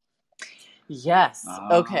thoughts? Yes.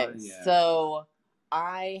 Okay. Yeah. So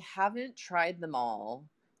I haven't tried them all.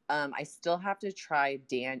 I still have to try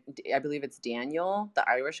I believe it's Daniel, the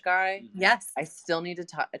Irish guy. Yes. I still need to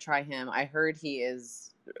try him. I heard he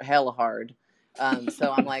is hella hard.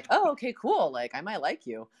 So I'm like, oh, okay, cool. Like, I might like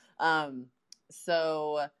you.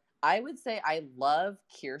 So I would say I love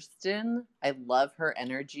Kirsten. I love her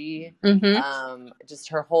energy. Mm-hmm. Just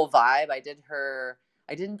her whole vibe.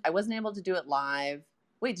 I wasn't able to do it live.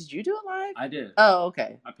 Wait, did you do it live? I did. Oh,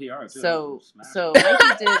 okay. I PR too. So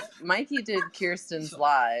Mikey did Kirsten's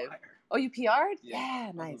live. Oh, you PR'd?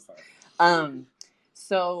 Yeah, nice.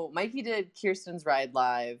 So Mikey did Kirsten's ride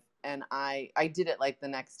live, and I did it like the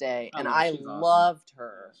next day, and I loved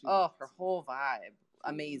her. Yeah, her whole vibe,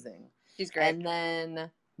 amazing. She's great. And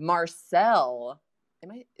then Marcel,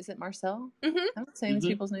 is it Marcel? Mm-hmm. I'm not saying these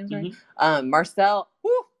people's names right. Marcel,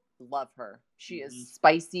 love her. She is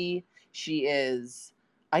spicy. She is.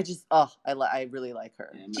 I really like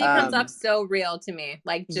her. She comes off so real to me.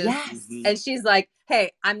 Like, just, and she's like,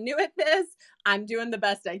 hey, I'm new at this. I'm doing the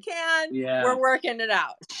best I can. Yeah. We're working it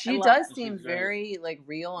out. She does seem very like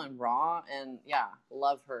real and raw, and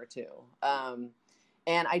love her too. And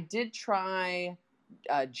I did try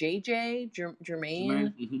JJ,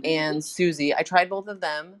 Jermaine, and Susie. I tried both of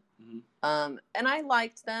them. And I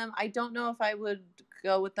liked them. I don't know if I would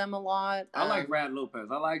go with them a lot. I like Rad Lopez.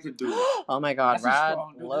 I like to do it. Oh my God, that's Rad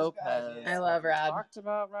Lopez. I love Rad. Talked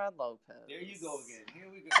about Rad Lopez. There you go again. Here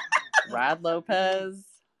we go. Rad Lopez.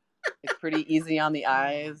 It's pretty easy on the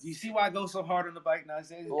eyes. You see why I go so hard on the bike now?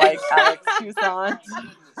 Like Alex Toussaint.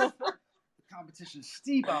 The competition's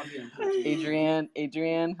steep out here.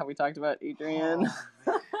 Adrian. Have we talked about Adrian?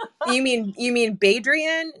 Oh, you mean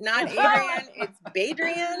Badrian, not Adrian? It's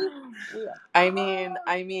Badrian.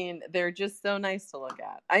 I mean, they're just so nice to look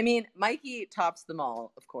at. I mean, Mikey tops them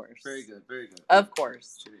all, of course. Very good, very good. Of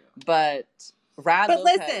course, but Rad. But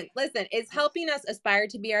listen, it's helping us aspire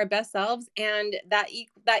to be our best selves, and that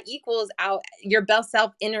equals out your best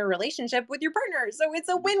self in a relationship with your partner. So it's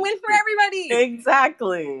a win-win for everybody.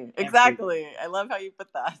 Exactly. I love how you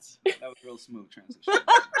put that. That was a real smooth transition.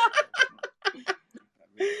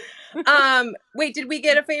 Wait, did we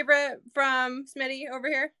get a favorite from Smitty over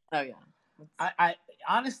here? Oh yeah. I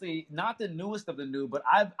honestly, not the newest of the new, but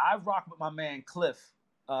I've rocked with my man Cliff,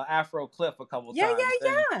 Afro Cliff, a couple times.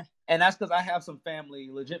 Yeah. And that's because I have some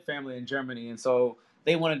legit family in Germany, and so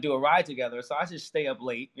they want to do a ride together. So I just stay up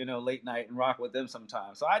late, late night, and rock with them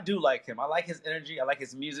sometimes. So I do like him. I like his energy. I like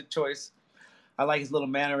his music choice. I like his little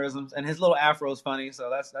mannerisms, and his little afro is funny.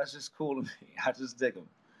 So that's just cool to me. I just dig him.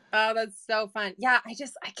 Oh, that's so fun. Yeah, I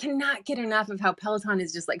cannot get enough of how Peloton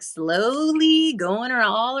is just like slowly going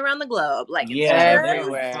all around the globe. Like,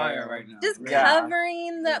 everywhere right now. Just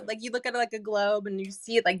covering like you look at it like a globe and you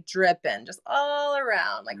see it like dripping just all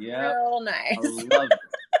around. Like real nice.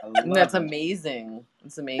 I love it. That's amazing.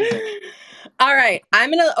 It's amazing. All right. I'm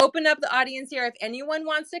going to open up the audience here. If anyone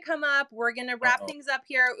wants to come up, we're going to wrap things up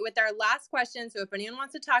here with our last question. So if anyone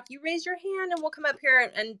wants to talk, you raise your hand and we'll come up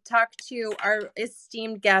here and talk to our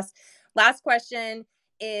esteemed guest. Last question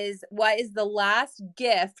is, what is the last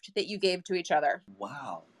gift that you gave to each other?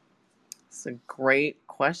 Wow. It's a great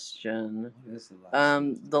question.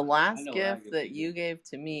 The last gift that you gave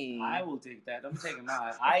to me. I will take that. I'm taking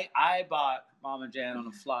mine. I bought Mama Jan on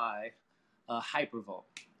the fly a Hypervolt.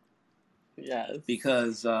 Yes.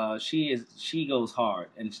 Because she goes hard,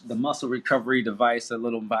 and the muscle recovery device, a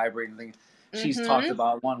little vibrating thing. She's talked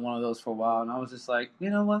about one of those for a while, and I was just like, you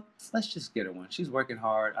know what? Let's just get her one. She's working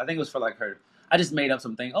hard. I think it was for like I just made up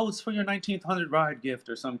something. Oh, it's for your 1900 ride gift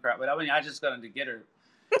or some crap. But I mean, I just got to get her.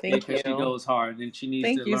 Thank because you. she goes hard and she needs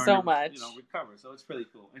to learn so much. recover. So it's really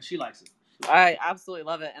cool, and she likes it. I absolutely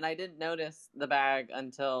love it, and I didn't notice the bag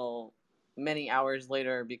until many hours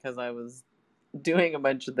later because I was doing a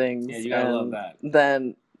bunch of things. Yeah, you gotta love that.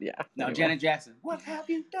 Then yeah. Now, anyway. Janet Jackson, what have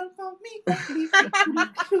you done for me?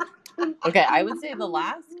 Okay, I would say the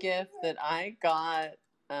last gift that I got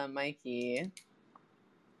Mikey.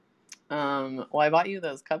 Well, I bought you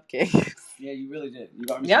those cupcakes. Yeah, you really did. You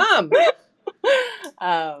got me. Yum.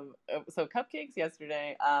 So cupcakes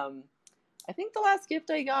yesterday. I think the last gift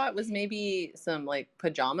I got was maybe some like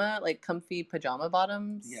comfy pajama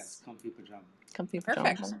bottoms. Yes, comfy pajamas. Comfy pajama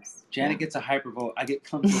Perfect. bottoms. Janet gets a hyper vote. I get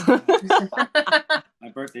comfy. My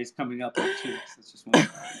birthday's coming up in 2 weeks. That's just one.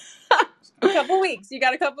 A couple weeks. You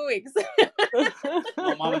got a couple weeks.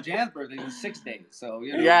 Well, Mama Jan's birthday is in 6 days, so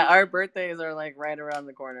Yeah, our birthdays are like right around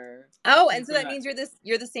the corner. Oh, and so that means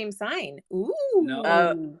you're the same sign. Ooh.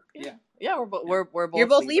 No. Yeah, we're both. You're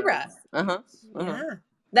both Libra. Uh-huh. Yeah.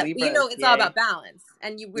 Libras, It's all about balance.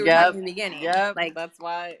 And we were talking in the beginning. Yeah, like that's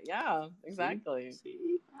why. Yeah, exactly.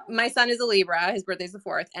 My son is a Libra. His birthday's the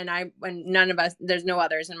 4th, and none of us. There's no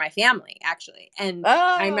others in my family actually. And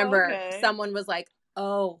I remember someone was like,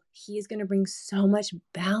 "Oh, he's going to bring so much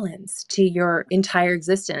balance to your entire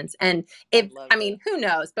existence." And who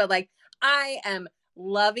knows? But like, I am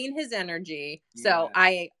loving his energy. So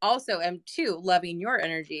I also am too loving your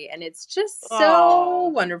energy. And it's just so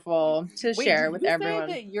wonderful to share with everyone.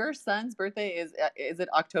 Say that your son's birthday is it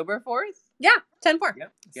October 4th? Yeah, 10/4.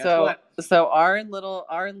 Yep. So our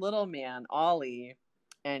little man, Ollie,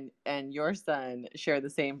 and your son share the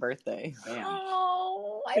same birthday. Bam.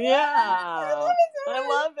 Oh, I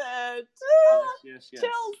love it. Yes.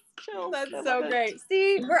 Chills. That's so great.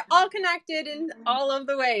 See, we're all connected in all of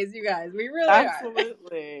the ways, you guys. We really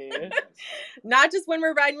Absolutely. are. Not just when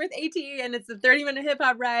we're riding with AT and it's a 30-minute hip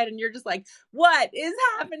hop ride and you're just like, what is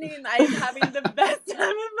happening? I am having the best time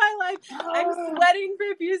of my life. I'm sweating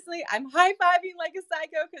profusely. I'm high-fiving like a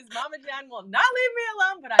psycho because Mama Jan will not leave me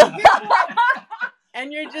alone, but I'm here for it.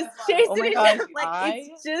 And you're just chasing it down. Like,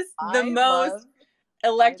 it's just the most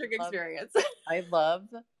electric experience. I love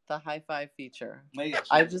the high five feature. Yes.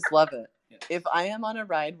 I just love it. Yes. If I am on a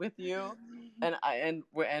ride with you, and I'm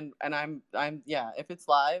if it's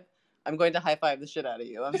live, I'm going to high five the shit out of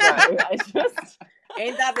you. I'm sorry. I just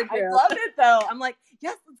ain't that the truth. I love it though. I'm like,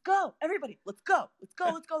 yes, let's go, everybody, let's go.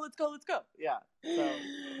 Yeah. So,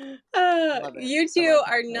 you two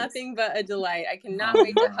are nothing but a delight. I cannot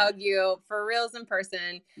wait to hug you for reals in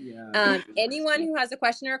person. Yeah. Anyone who has a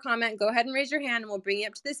question or a comment, go ahead and raise your hand and we'll bring you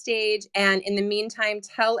up to the stage. And in the meantime,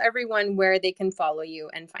 tell everyone where they can follow you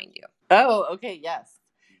and find you. Oh, okay. Yes.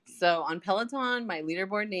 So on Peloton, my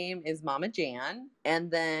leaderboard name is Mama Jan. And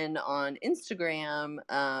then on Instagram,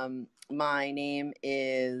 my name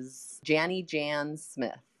is Janny Jan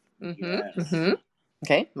Smith. Mm-hmm. Yes. Mm-hmm.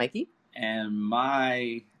 Okay, Mikey. And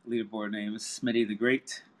my leaderboard name is Smitty the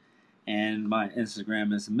Great. And my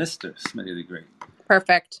Instagram is Mr. Smitty the Great.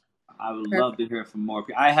 Perfect. I would love to hear from more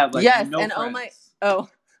people. I have no friends.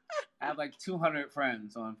 I have 200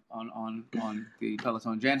 friends on the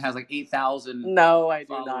Peloton. Jen has 8,000. No, I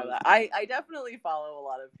do not. I definitely follow a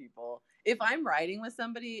lot of people. If I'm riding with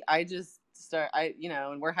somebody, I just start.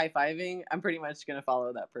 And we're high fiving. I'm pretty much gonna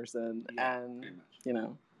follow that person,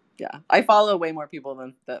 Yeah, I follow way more people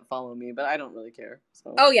than that follow me, but I don't really care.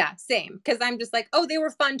 So. Oh yeah, same. Because I'm just like, they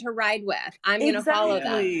were fun to ride with. I'm gonna follow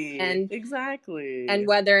them, and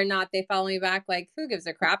whether or not they follow me back, who gives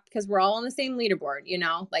a crap? Because we're all on the same leaderboard,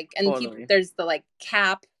 and there's the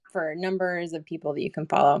cap for numbers of people that you can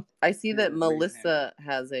follow. I see that Melissa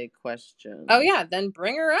has a question. Oh yeah, then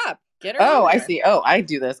bring her up. Get her. Oh, I see. Oh, I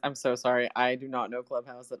do this. I'm so sorry. I do not know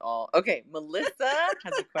Clubhouse at all. Okay, Melissa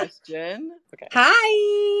has a question. Okay.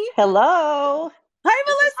 Hi. Hello. Hi,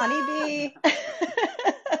 Melissa. Honeybee.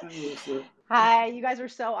 Hi. You guys are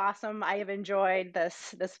so awesome. I have enjoyed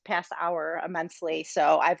this past hour immensely.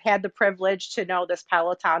 So I've had the privilege to know this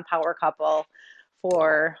Peloton power couple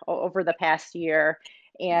for over the past year.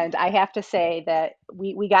 And I have to say that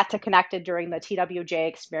we got to connected during the TWJ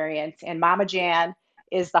experience, and Mama Jan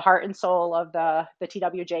is the heart and soul of the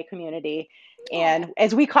TWJ community. And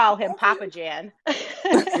as we call him, Papa Jan. I'm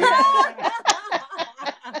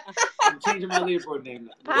changing my leaderboard name.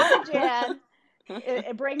 Papa Jan.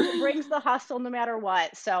 It brings the hustle no matter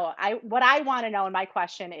what. So what I want to know, and my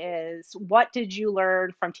question is, what did you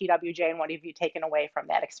learn from TWJ and what have you taken away from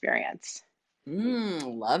that experience?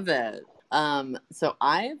 Love it. So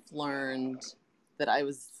I've learned that I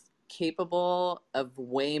was capable of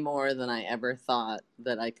way more than I ever thought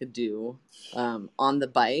that I could do on the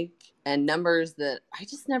bike, and numbers that I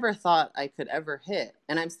just never thought I could ever hit.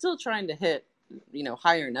 And I'm still trying to hit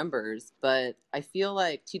higher numbers. But I feel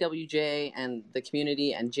like TWJ and the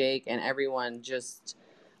community and Jake and everyone just,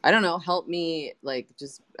 I don't know, helped me like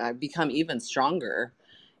just become even stronger.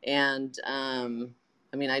 And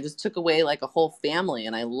I just took away like a whole family,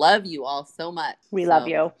 and I love you all so much. We love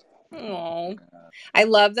you. Oh, I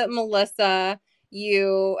love that, Melissa,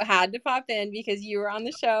 you had to pop in because you were on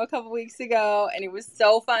the show a couple weeks ago, and it was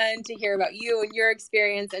so fun to hear about you and your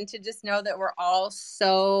experience, and to just know that we're all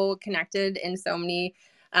so connected in so many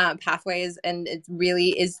pathways, and it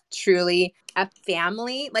really is truly a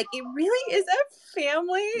family. Like, it really is a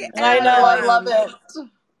family. I know, I love it.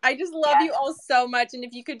 I just love you all so much, and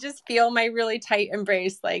if you could just feel my really tight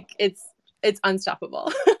embrace, like it's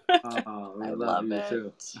unstoppable. I love you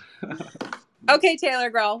too. Okay, Taylor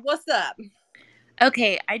girl, what's up?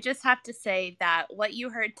 Okay, I just have to say that what you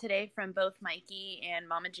heard today from both Mikey and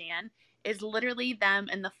Mama Jan is literally them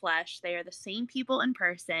in the flesh. They are the same people in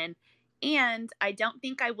person, and I don't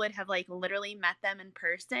think I would have like literally met them in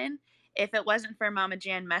person if it wasn't for Mama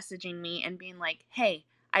Jan messaging me and being like, hey,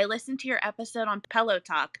 I listened to your episode on Pillow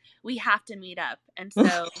Talk. We have to meet up. And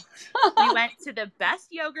so we went to the best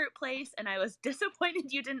yogurt place, and I was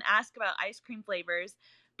disappointed you didn't ask about ice cream flavors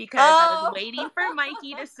because I was waiting for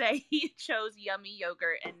Mikey to say he chose yummy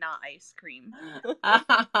yogurt and not ice cream.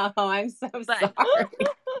 Oh, I'm so sorry.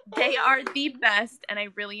 They are the best, and I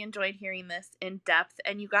really enjoyed hearing this in depth.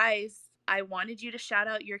 And you guys, I wanted you to shout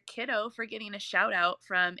out your kiddo for getting a shout out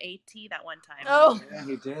from AT that one time. Oh, yeah,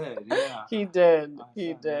 he did. Yeah, he did.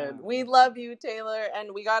 He did. Yeah. We love you, Taylor,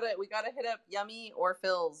 and we gotta hit up Yummy or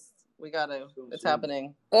Phil's. We gotta. It's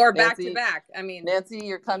happening. Or back to back. I mean, Nancy,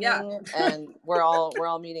 you're coming, and we're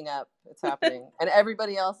all meeting up. It's happening, and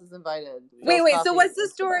everybody else is invited. Wait. So what's the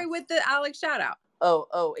story with the Alex shout out?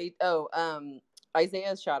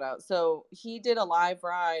 Isaiah's shout out. So he did a live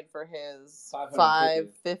ride for his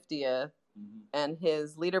 550th. And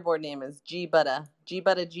his leaderboard name is G Butta,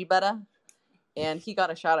 and he got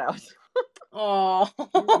a shout out. Oh, we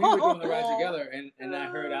were doing the ride together, and I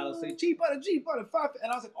heard Alice say G Butta, 5,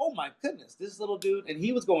 and I was like, oh my goodness, this little dude, and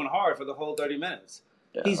he was going hard for the whole 30 minutes.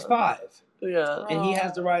 Yeah. He's 5. Yeah, and he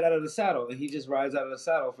has to ride out of the saddle, and he just rides out of the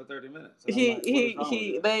saddle for 30 minutes.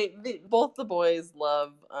 Both the boys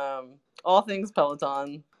love all things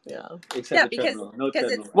Peloton. Yeah, except the treadmill. No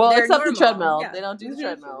treadmill. Except the treadmill. Yeah. They don't do the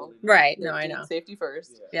treadmill. Right. No, I know. Safety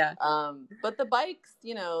first. Yeah. But the bikes,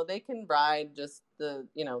 they can ride just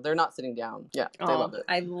they're not sitting down. Yeah. They love it.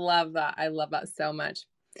 I love that. I love that so much.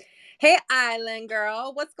 Hey, Island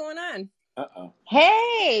girl, what's going on? Uh-oh.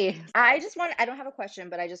 Hey, I don't have a question,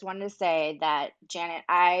 but I just wanted to say that, Janet,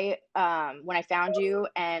 when I found you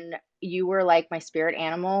and you were like my spirit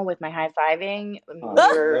animal with my high-fiving, you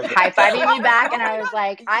were high-fiving me back, and I was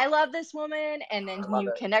like, I love this woman, and then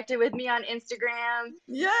you connected with me on Instagram.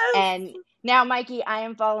 Yes. And now, Mikey, I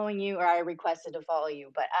am following you, or I requested to follow you,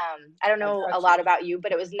 but I don't know a lot about you,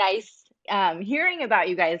 but it was nice hearing about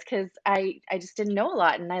you guys, because I just didn't know a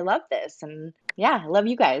lot, and I love this, and yeah, I love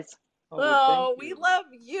you guys. Oh, we love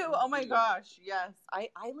you. Oh my gosh. Yes.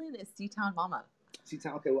 Island is Seatown Mama.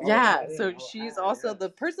 Seatown, okay. Well, yeah. So she's also the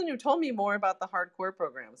person who told me more about the hardcore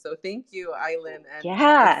program. So thank you, Island. And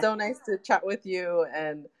it's so nice to chat with you.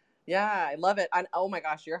 And yeah, I love it. And oh my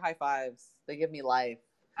gosh, your high fives. They give me life.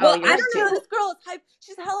 Well, I don't know. This girl is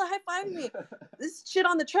she's hella high-fiving me. This shit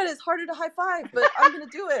on the tread is harder to high-five, but I'm going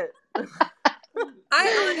to do it.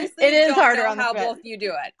 I honestly don't know how both you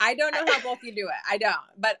do it. I don't know how both you do it. I don't,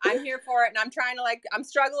 but I'm here for it, and I'm trying to I'm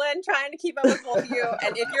struggling, trying to keep up with both of you.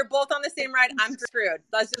 And if you're both on the same ride, I'm screwed.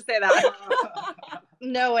 Let's just say that.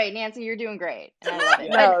 No, wait, Nancy, you're doing great. And I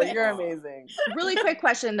love it. No, you're amazing. Really quick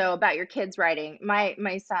question though about your kids riding. My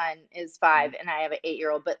son is 5, and I have an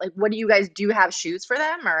 8-year-old. But what do you guys do? Have shoes for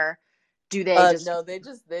them, or do they just? No, they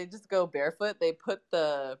just go barefoot. They put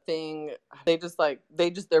the thing. They're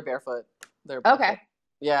barefoot. They're barefoot. Okay.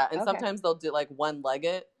 Yeah, and sometimes they'll do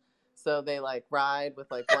one-legged, so they ride with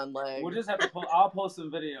one leg. We'll just have to. I'll post some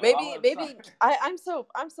video. Maybe I'm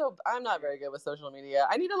not very good with social media.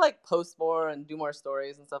 I need to post more and do more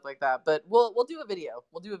stories and stuff like that. But we'll do a video.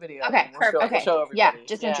 Okay, perfect. Okay, show everybody. Yeah,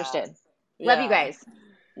 just interested. Love you guys.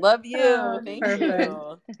 Love you. Thank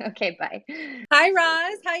you. Okay, bye. Hi,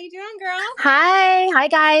 Roz. How you doing, girl? Hi,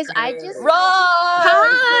 guys. Roz.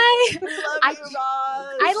 Hi. We love you,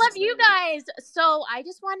 Roz. I love you guys. So I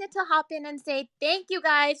just wanted to hop in and say thank you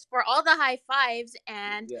guys for all the high fives,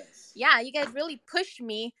 and yeah, you guys really pushed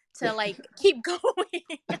me to keep going.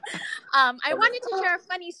 I wanted to share a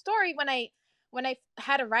funny story when I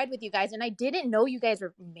had a ride with you guys, and I didn't know you guys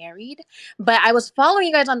were married, but I was following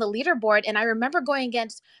you guys on the leaderboard, and I remember going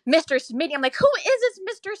against Mr. Smitty. I'm like, who is this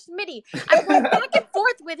Mr. Smitty? I'm going back and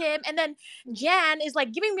forth with him, and then Jan is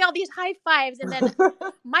like giving me all these high fives, and then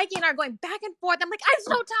Mikey and I are going back and forth. I'm like, I'm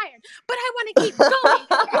so tired, but I want to keep going.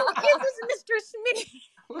 Who is this Mr. Smitty?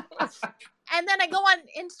 And then I go on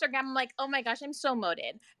Instagram. I'm like, oh my gosh, I'm so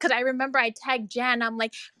moted. Because I remember I tagged Jan. I'm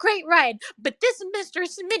like, great ride. But this Mr.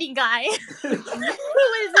 Smitty guy, who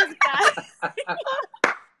is this guy?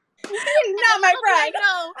 Not my friend. I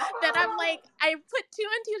know that I'm like, I put 2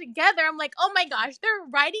 and 2 together. I'm like, oh my gosh, they're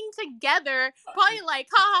riding together. Probably like,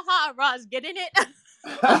 ha ha ha, Roz, get in it.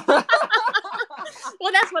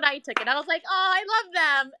 Well, that's what I took it. I was like, oh, I love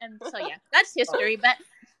them. And so, yeah, that's history. But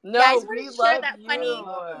no, yeah, I just we wanted to share love that you. funny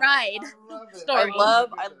ride story. I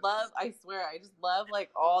swear, I just love like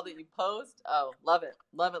all that you post. Oh, love it.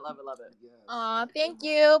 Love it. Yes. Aw, thank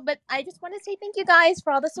you. But I just want to say thank you guys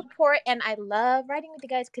for all the support. And I love riding with you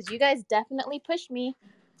guys because you guys definitely push me.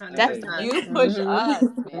 Definitely. You push us,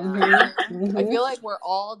 man. I feel like we're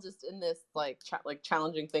all just in this like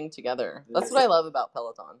challenging thing together. That's what I love about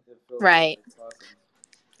Peloton. Right. Awesome.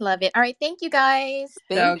 Love it. All right. Thank you guys.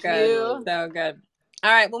 Thank you. So good.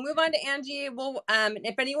 All right, we'll move on to Angie. We'll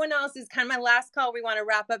if anyone else is kind of my last call, we want to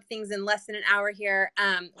wrap up things in less than an hour here.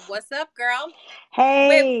 What's up, girl?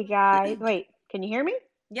 Hey guys. Wait, can you hear me?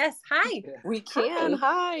 Yes, hi. We can.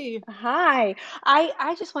 Hi.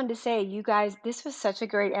 I just wanted to say, you guys, this was such a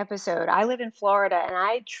great episode. I live in Florida, and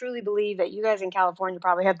I truly believe that you guys in California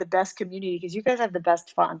probably have the best community because you guys have the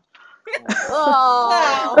best fun.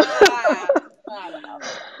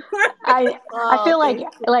 I feel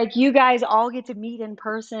like you guys all get to meet in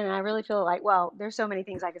person, and I really feel like, well, there's so many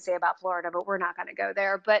things I could say about Florida, but we're not going to go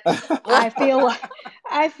there. But I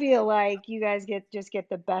feel like you guys get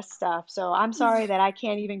the best stuff. So I'm sorry that I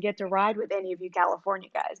can't even get to ride with any of you California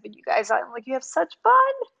guys, but you guys, like, you have such fun.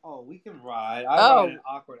 Oh, we can ride. I ride in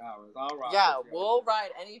awkward hours. I'll ride. Yeah, we'll ride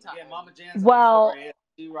anytime. Yeah, Mama Jan's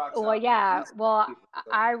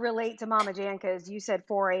I relate to Mama Jan because you said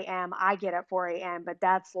 4 a.m. I get up 4 a.m., but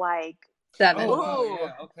that's like 7.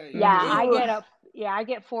 Okay. I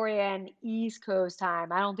get 4 a.m. East Coast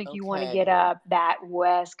time. I don't think you want to get up that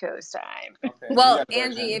West Coast time. Okay. Well,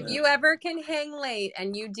 Angie, if you ever can hang late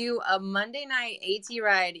and you do a Monday night AT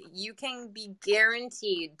ride, you can be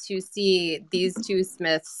guaranteed to see these two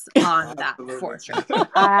Smiths on that for sure.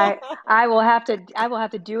 I will have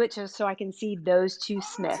to do it just so I can see those two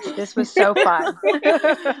Smiths. This was so fun.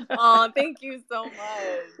 Oh, thank you so much.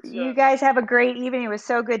 You guys have a great evening. It was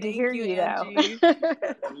so good to hear you though.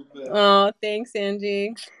 Oh, thanks,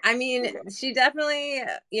 Angie. I mean, she definitely,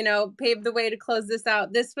 paved the way to close this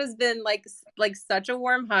out. This has been like such a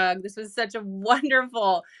warm hug. This was such a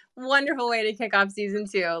wonderful, wonderful way to kick off season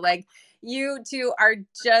 2. Like, you two are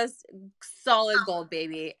just solid gold,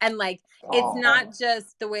 baby. And it's not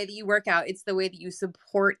just the way that you work out, it's the way that you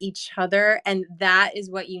support each other. And that is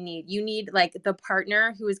what you need. You need the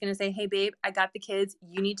partner who is going to say, hey, babe, I got the kids.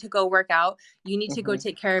 You need to go work out. You need to go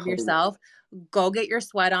take care of yourself. Go get your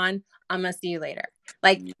sweat on. I'm going to see you later.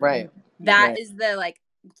 Right. That is the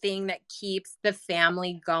thing that keeps the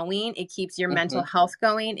family going. It keeps your mental health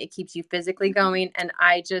going. It keeps you physically going. And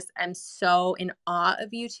I just am so in awe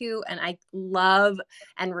of you two. And I love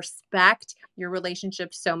and respect your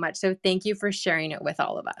relationship so much. So thank you for sharing it with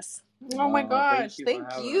all of us. Oh my gosh. Thank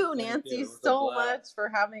you, Nancy, so much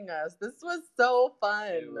for having us. This was so fun.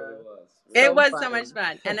 It really was. It was so much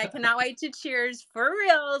fun. And I cannot wait to cheers for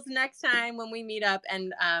reals next time when we meet up,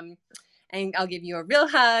 and I'll give you a real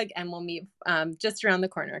hug, and we'll meet just around the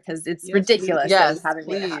corner because it's ridiculous. Yes,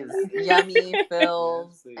 please. Yummy,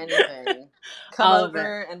 Phil's, anything. Come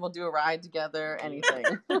over and we'll do a ride together, anything.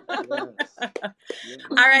 All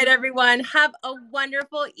right, everyone. Have a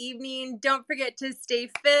wonderful evening. Don't forget to stay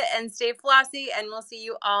fit and stay flossy, and we'll see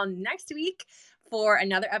you all next week for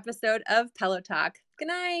another episode of Pillow Talk. Good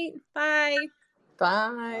night. Bye.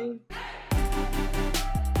 Bye.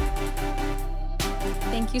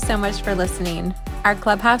 Thank you so much for listening. Our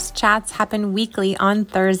Clubhouse chats happen weekly on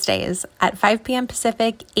Thursdays at 5 p.m.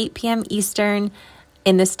 Pacific, 8 p.m. Eastern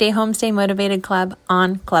in the Stay Home, Stay Motivated Club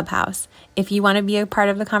on Clubhouse. If you want to be a part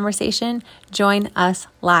of the conversation, join us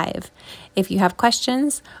live. If you have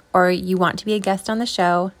questions or you want to be a guest on the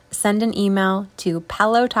show, send an email to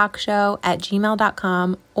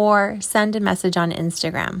palotalkshow@gmail.com or send a message on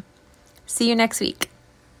Instagram. See you next week.